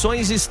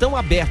 Inscrições estão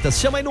abertas.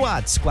 Chama aí no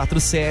WhatsApp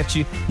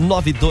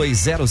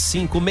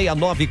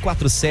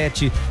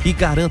 47-9205-6947 e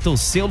garanta o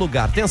seu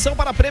lugar. Atenção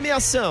para a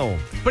premiação.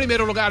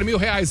 Primeiro lugar,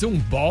 R$1.000 e um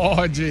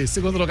bode.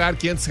 Segundo lugar,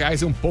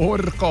 R$500 e um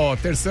porco.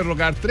 Terceiro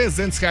lugar,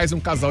 R$300 e um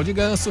casal de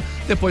ganso.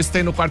 Depois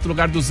tem no quarto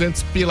lugar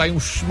 200 pila e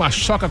uma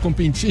choca com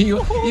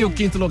pintinho. E o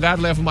quinto lugar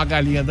leva uma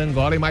galinha da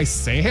Angola e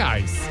mais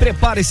R$100.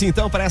 Prepare-se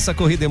então para essa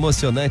corrida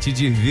emocionante e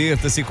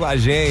divirta-se com a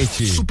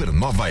gente.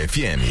 Supernova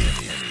FM.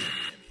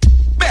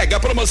 Mega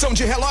promoção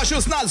de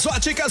relógios nas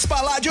Óticas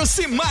Paládio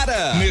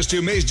Simara. Neste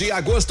mês de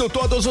agosto,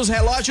 todos os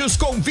relógios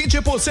com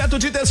 20%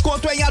 de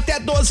desconto em até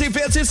 12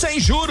 vezes sem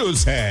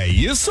juros. É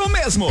isso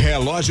mesmo.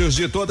 Relógios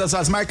de todas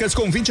as marcas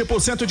com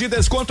 20% de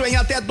desconto em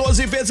até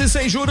 12 vezes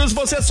sem juros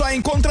você só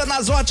encontra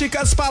nas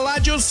Óticas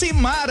Paládio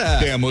Simara.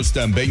 Temos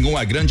também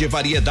uma grande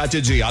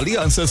variedade de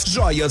alianças,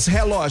 joias,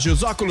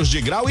 relógios, óculos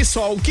de grau e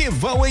sol que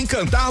vão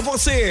encantar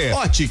você.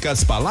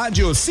 Óticas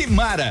Paládio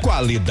Simara.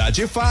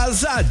 Qualidade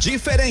faz a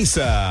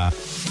diferença.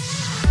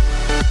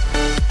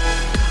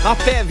 A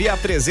PEV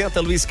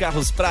apresenta Luiz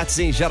Carlos Prates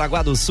em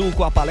Jaraguá do Sul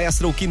com a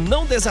palestra O que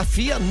não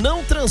desafia,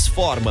 não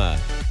transforma.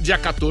 Dia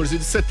 14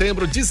 de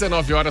setembro,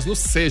 19 horas no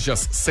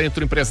Sejas,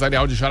 Centro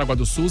Empresarial de Jaraguá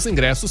do Sul. Os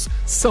ingressos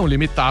são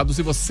limitados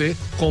e você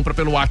compra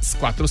pelo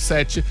WhatsApp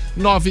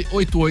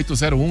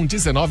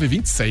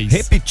 47-98801-1926.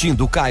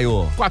 Repetindo,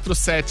 Caio.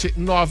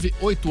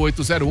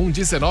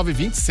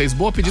 47-98801-1926.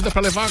 Boa pedida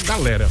pra levar a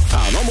galera.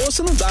 No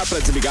almoço não dá pra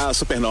desligar a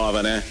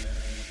Supernova, né?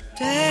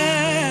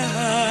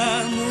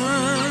 Terra,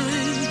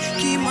 mãe,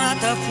 que mar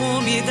mata a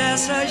fome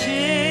dessa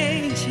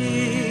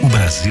gente. O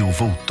Brasil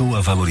voltou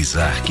a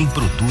valorizar quem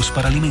produz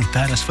para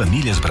alimentar as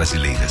famílias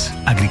brasileiras.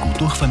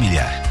 Agricultor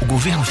familiar. O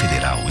governo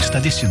federal está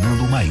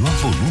destinando o maior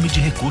volume de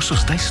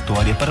recursos da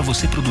história para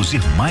você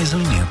produzir mais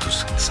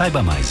alimentos.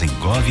 Saiba mais em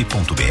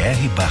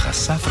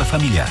gov.br/safra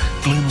familiar.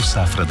 Plano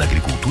Safra da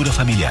Agricultura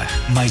Familiar.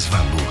 Mais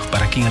valor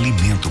para quem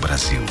alimenta o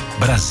Brasil.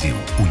 Brasil,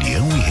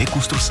 União e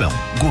Reconstrução.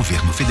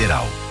 Governo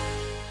Federal.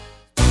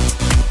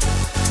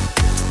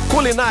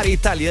 Culinária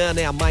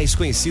italiana é a mais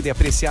conhecida e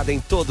apreciada em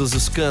todos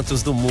os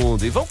cantos do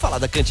mundo. E vamos falar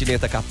da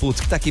Cantineta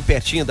Caputo, que está aqui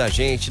pertinho da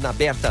gente, na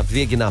Berta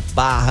Veg, na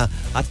Barra,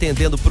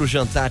 atendendo para o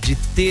jantar de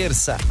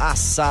terça a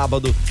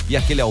sábado e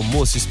aquele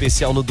almoço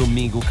especial no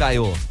domingo,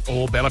 Caio.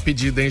 Bela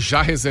pedida, hein?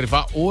 Já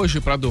reservar hoje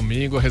para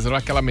domingo, reservar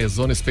aquela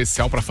mesona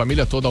especial para a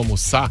família toda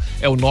almoçar,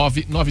 é o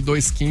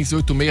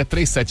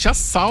 99215-8637. Já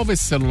salva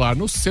esse celular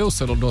no seu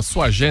celular, na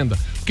sua agenda,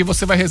 porque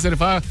você vai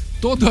reservar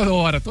toda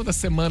hora, toda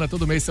semana,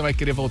 todo mês você vai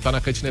querer voltar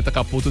na Cantineta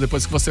Caputo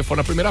depois que você for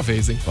na primeira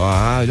vez, hein?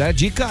 Olha a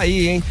dica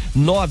aí, hein?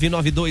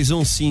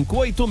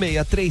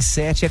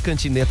 99215-8637 é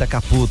Cantineta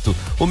Caputo.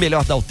 O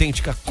melhor da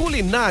autêntica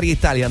culinária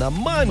italiana.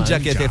 Mangia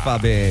che te fa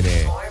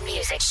bene.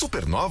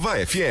 Supernova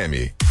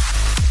FM.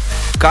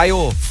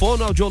 Caio,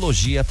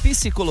 fonoaudiologia,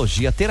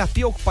 psicologia,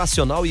 terapia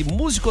ocupacional e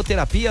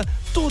musicoterapia,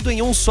 tudo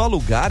em um só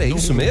lugar, é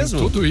isso mesmo?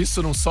 Tudo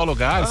isso num só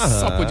lugar,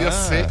 só podia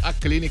ser a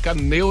clínica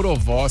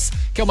Neurovoz,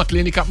 que é uma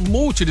clínica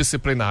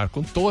multidisciplinar,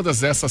 com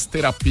todas essas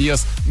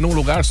terapias num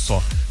lugar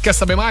só. Quer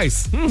saber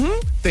mais?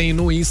 Tem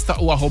no Insta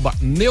o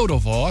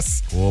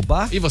 @Neurovoz.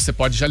 Oba! E você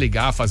pode já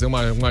ligar, fazer um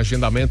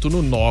agendamento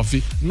no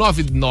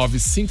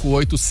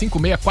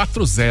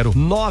 999585640.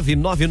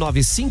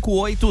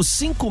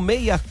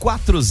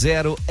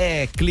 999585640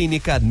 é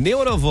Clínica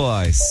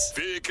Neurovoz.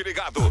 Fique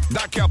ligado,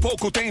 daqui a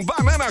pouco tem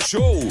Banana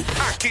Show,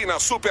 aqui na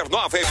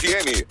Supernova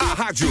FM, a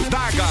rádio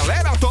da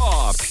galera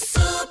top.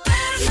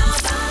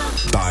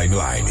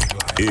 Timeline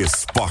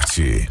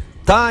Esporte.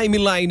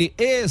 Timeline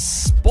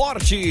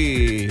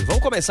Esporte.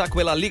 Vamos começar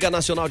pela Liga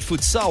Nacional de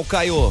Futsal,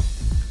 Caio.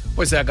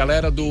 Pois é, a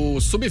galera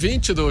do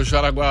Sub-20 do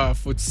Jaraguá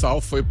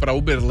Futsal foi para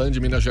Uberlândia,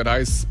 Minas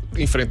Gerais,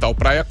 enfrentar o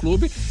Praia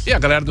Clube. E a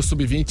galera do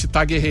Sub-20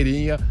 tá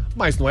guerreirinha,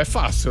 mas não é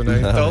fácil, né?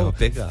 Então,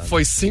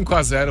 foi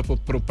 5-0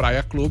 pro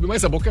Praia Clube,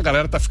 mas é bom que a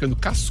galera tá ficando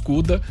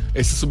cascuda.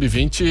 Esse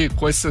Sub-20,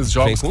 com esses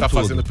jogos que tá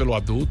fazendo pelo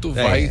adulto,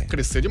 vai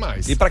crescer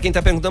demais. E pra quem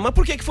tá perguntando, mas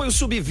por que foi o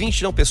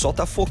Sub-20? Não, o pessoal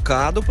tá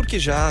focado porque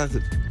já...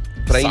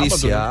 Para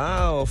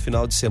iniciar o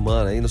final de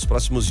semana aí, nos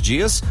próximos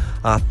dias,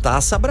 a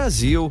Taça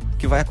Brasil,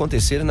 que vai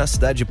acontecer na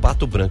cidade de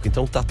Pato Branco.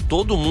 Então tá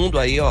todo mundo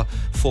aí, ó,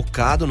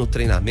 focado no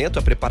treinamento,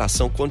 a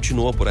preparação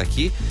continua por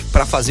aqui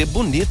para fazer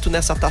bonito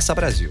nessa Taça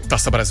Brasil.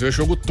 Taça Brasil é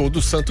jogo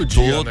todo santo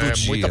dia, todo né?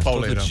 Dia, muita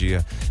pauleira. Todo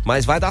dia.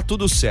 Mas vai dar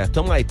tudo certo.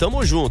 Tamo aí,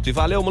 tamo junto. E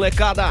valeu,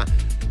 molecada!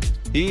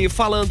 E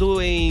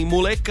falando em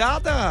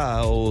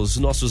molecada, os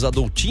nossos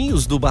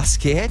adultinhos do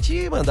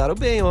basquete mandaram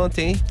bem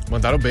ontem, hein?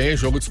 Mandaram bem,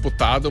 jogo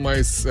disputado,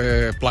 mas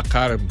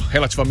placar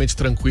relativamente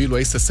tranquilo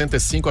aí,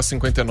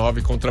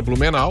 65-59 contra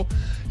Blumenau.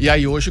 E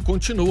aí hoje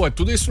continua,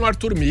 tudo isso no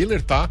Arthur Miller,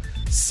 tá?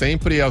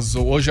 Sempre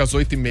hoje às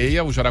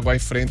 8h30, o Jaraguá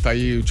enfrenta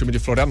aí o time de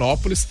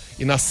Florianópolis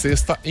e na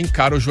sexta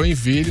encara o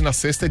Joinville, na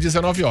sexta é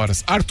 19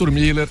 horas. Arthur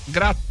Miller,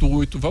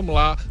 gratuito, vamos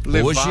lá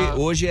levar...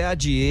 Hoje é a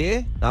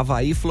de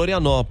Avaí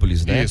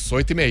Florianópolis, né? Isso,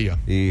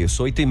 8h30.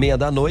 Isso, 8h30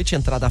 da noite,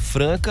 entrada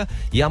franca.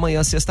 E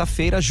amanhã,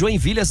 sexta-feira,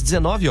 Joinville às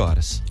 19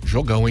 horas.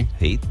 Jogão, hein?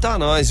 Eita,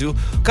 nós, viu?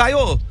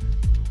 Caio,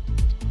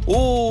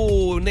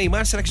 o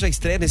Neymar, será que já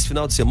estreia nesse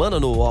final de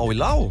semana no Al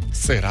Hilal?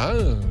 Será?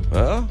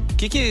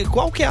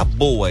 Qual que é a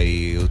boa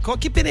aí?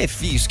 Que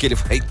benefício que ele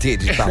vai ter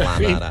de estar lá,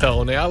 Nara?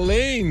 Então, né?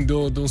 Além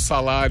de um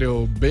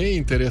salário bem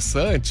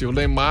interessante, o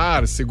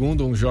Neymar,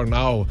 segundo um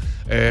jornal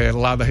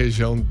lá da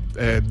região,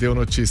 deu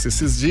notícia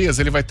esses dias,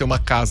 ele vai ter uma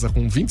casa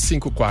com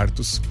 25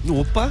 quartos.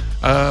 Opa!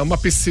 Uma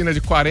piscina de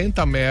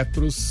 40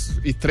 metros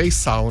e 3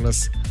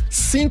 saunas.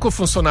 5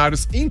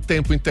 funcionários em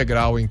tempo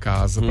integral em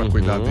casa para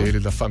cuidar dele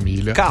e da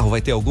família. Carro vai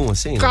ter algum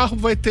assim? Carro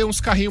vai ter uns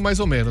carrinhos mais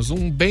ou menos.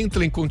 Um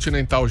Bentley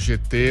Continental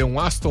GT, um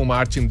Aston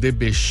Martin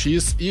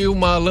DBX e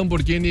uma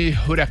Lamborghini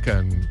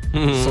Huracan.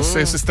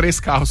 São esses 3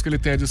 carros que ele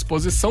tem à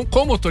disposição,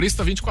 com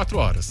motorista 24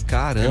 horas.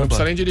 Caramba! Ele não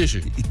precisa nem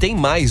dirigir. E tem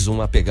mais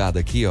uma pegada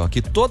aqui, ó,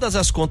 que todas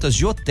as contas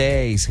de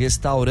hotéis,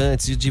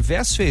 restaurantes e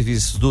diversos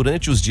serviços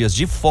durante os dias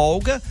de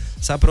folga,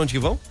 sabe pra onde que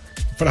vão?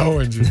 Pra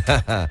onde?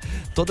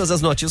 Todas as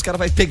notinhas, o cara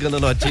vai pegando a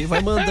notinha e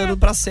vai mandando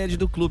pra sede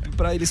do clube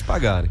pra eles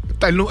pagarem.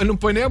 Tá, ele não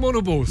põe nem a mão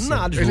no bolso.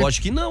 Nada,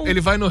 lógico que não.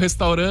 Ele vai no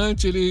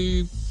restaurante,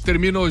 ele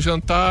termina o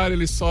jantar,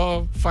 ele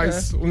só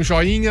faz um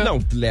joinha. Não,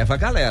 leva a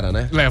galera,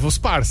 né? Leva os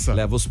parça.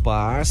 Leva os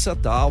parça,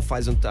 tal,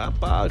 faz um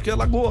tapa, que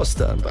ela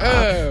gosta.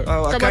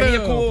 A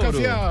carninha com ouro.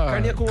 Caviar,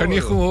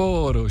 carninha com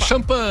ouro.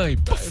 Champanhe.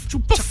 Puff,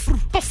 puff,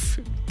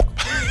 puff.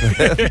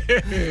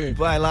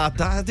 Vai lá,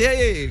 tá. E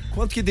aí,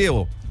 quanto que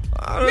deu?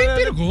 Nem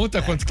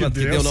pergunta quanto que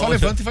deu, só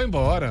levanta e vai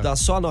embora. Dá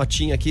só a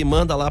notinha aqui,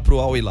 manda lá pro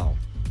Al Hilal.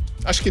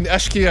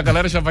 Acho que a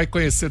galera já vai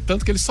conhecer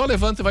tanto que ele só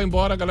levanta e vai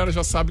embora, a galera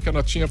já sabe que a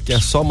notinha... Que é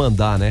só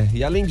mandar, né?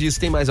 E além disso,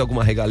 tem mais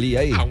alguma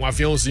regalia aí? Um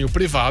aviãozinho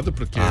privado,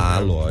 porque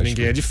lógico.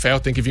 Ninguém é de ferro,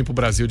 tem que vir pro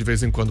Brasil de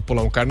vez em quando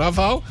pular um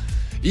carnaval.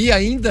 E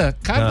ainda,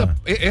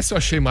 esse eu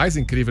achei mais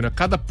incrível, né?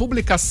 Cada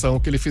publicação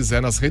que ele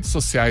fizer nas redes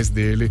sociais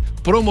dele,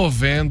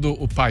 promovendo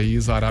o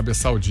país, a Arábia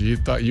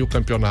Saudita e o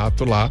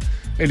campeonato lá,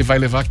 ele vai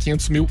levar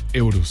 500 mil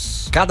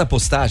euros. Cada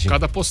postagem?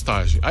 Cada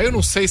postagem. Aí eu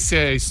não sei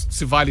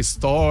se vale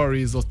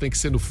stories ou tem que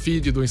ser no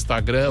feed do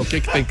Instagram, o que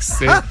tem que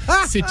ser,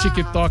 se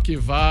TikTok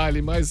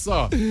vale, mas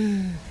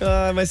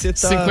mas você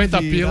tá 50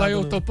 pila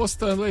eu tô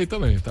postando aí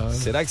também, tá?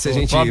 Será que se a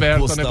gente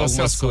postar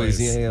algumas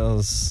coisinhas,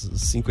 uns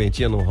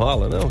 50 não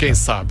rola, não? Quem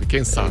sabe?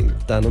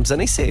 Tá, não precisa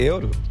nem ser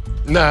euro.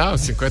 Não,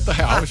 50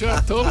 reais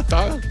já tô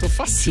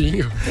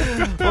facinho.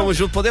 Vamos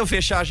junto, podemos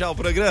fechar já o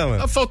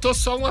programa? Faltou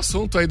só um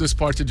assunto aí do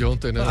esporte de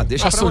ontem, né?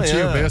 Deixa assuntinho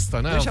pra amanhã.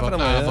 Besta, né? Deixa pra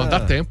amanhã. Dá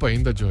tempo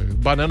ainda, Joey.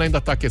 Banana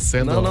ainda tá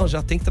aquecendo. Não,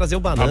 já tem que trazer o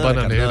banana. A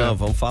bananeira. Cara. Não,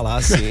 vamos falar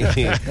assim.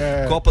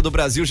 Copa do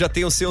Brasil já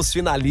tem os seus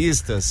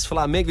finalistas.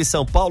 Flamengo e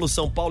São Paulo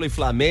e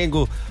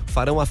Flamengo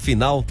farão a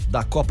final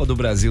da Copa do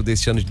Brasil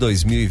deste ano de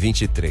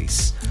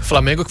 2023.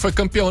 Flamengo que foi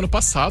campeão ano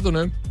passado,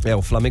 né?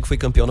 O Flamengo foi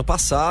campeão ano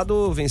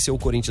passado, venceu o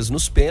Corinthians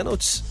nos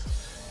pênaltis.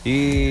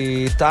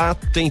 E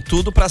tem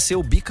tudo pra ser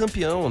o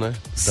bicampeão, né?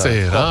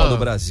 Será? Copa do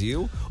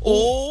Brasil.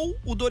 Ou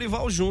o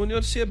Dorival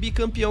Júnior ser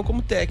bicampeão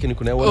como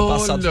técnico, né? O ano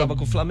passado estava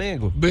com o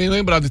Flamengo. Bem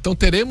lembrado. Então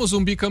teremos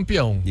um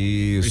bicampeão.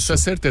 Isso é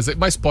certeza.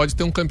 Mas pode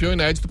ter um campeão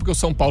inédito, porque o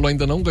São Paulo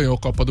ainda não ganhou a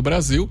Copa do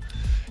Brasil.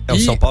 O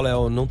São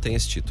Paulo não tem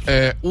esse título.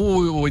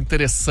 O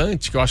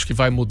interessante, que eu acho que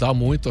vai mudar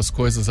muito as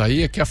coisas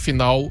aí, é que a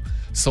final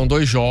são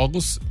 2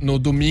 jogos, no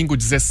domingo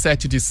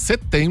 17 de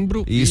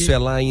setembro. Isso é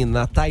lá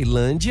na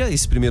Tailândia,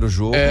 esse primeiro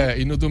jogo.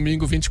 E no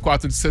domingo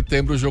 24 de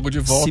setembro o jogo de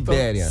volta.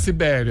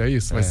 Sibéria,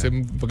 isso. Vai ser,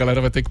 a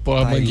galera vai ter que pôr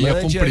a manguinha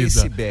comprida. E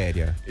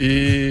Sibéria.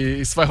 E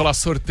isso vai rolar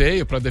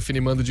sorteio para definir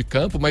mando de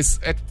campo, mas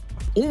é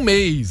um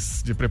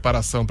mês de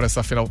preparação para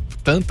essa final.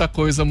 Tanta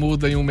coisa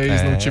muda em um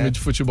mês num time de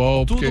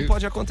futebol. Tudo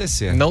pode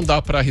acontecer. Não dá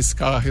para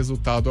arriscar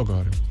resultado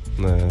agora.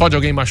 Pode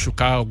alguém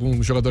machucar,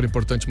 algum jogador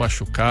importante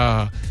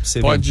machucar.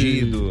 Ser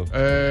vendido.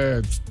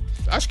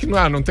 Acho que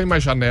não tem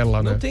mais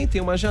janela, né? Não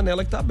tem uma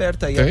janela que tá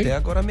aberta aí até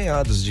agora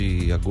meados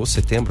de agosto,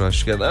 setembro,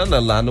 acho que é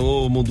lá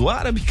no mundo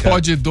árabe, cara.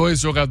 Pode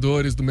 2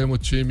 jogadores do mesmo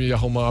time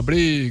arrumar uma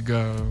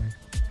briga.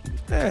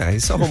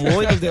 Isso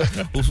arrumou.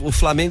 O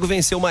Flamengo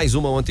venceu mais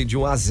uma ontem de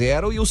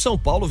 1-0 e o São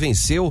Paulo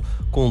venceu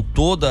com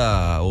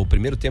o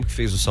primeiro tempo que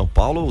fez o São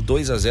Paulo, o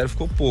 2-0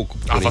 ficou pouco.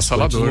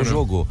 Avassalador, não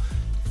jogou.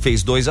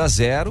 Fez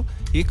 2-0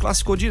 e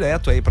classificou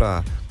direto aí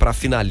pra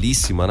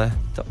finalíssima, né?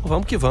 Então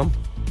vamos que vamos.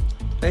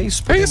 É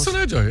isso,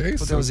 né, Joey? É isso.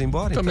 Podemos ir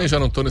embora? Também já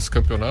não tô nesse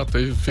campeonato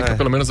aí, fica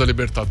pelo menos a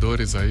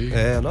Libertadores aí.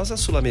 Nós é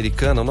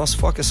sul-americana, o nosso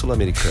foco é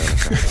sul-americano,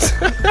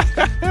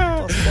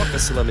 cara. Nosso foco é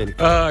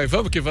sul-americano.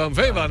 Vamos que vamos,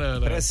 vem,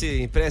 Banana.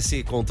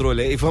 Preste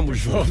controle aí, vamos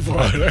junto.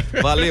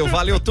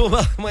 Valeu,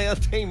 turma. Amanhã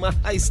tem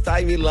mais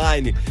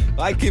Timeline.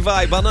 Vai que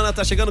vai, Banana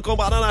tá chegando com o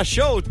Banana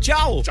Show.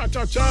 Tchau.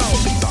 Tchau.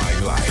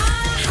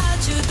 Timeline.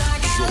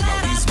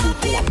 Jornalismo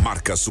com a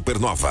marca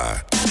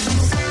Supernova.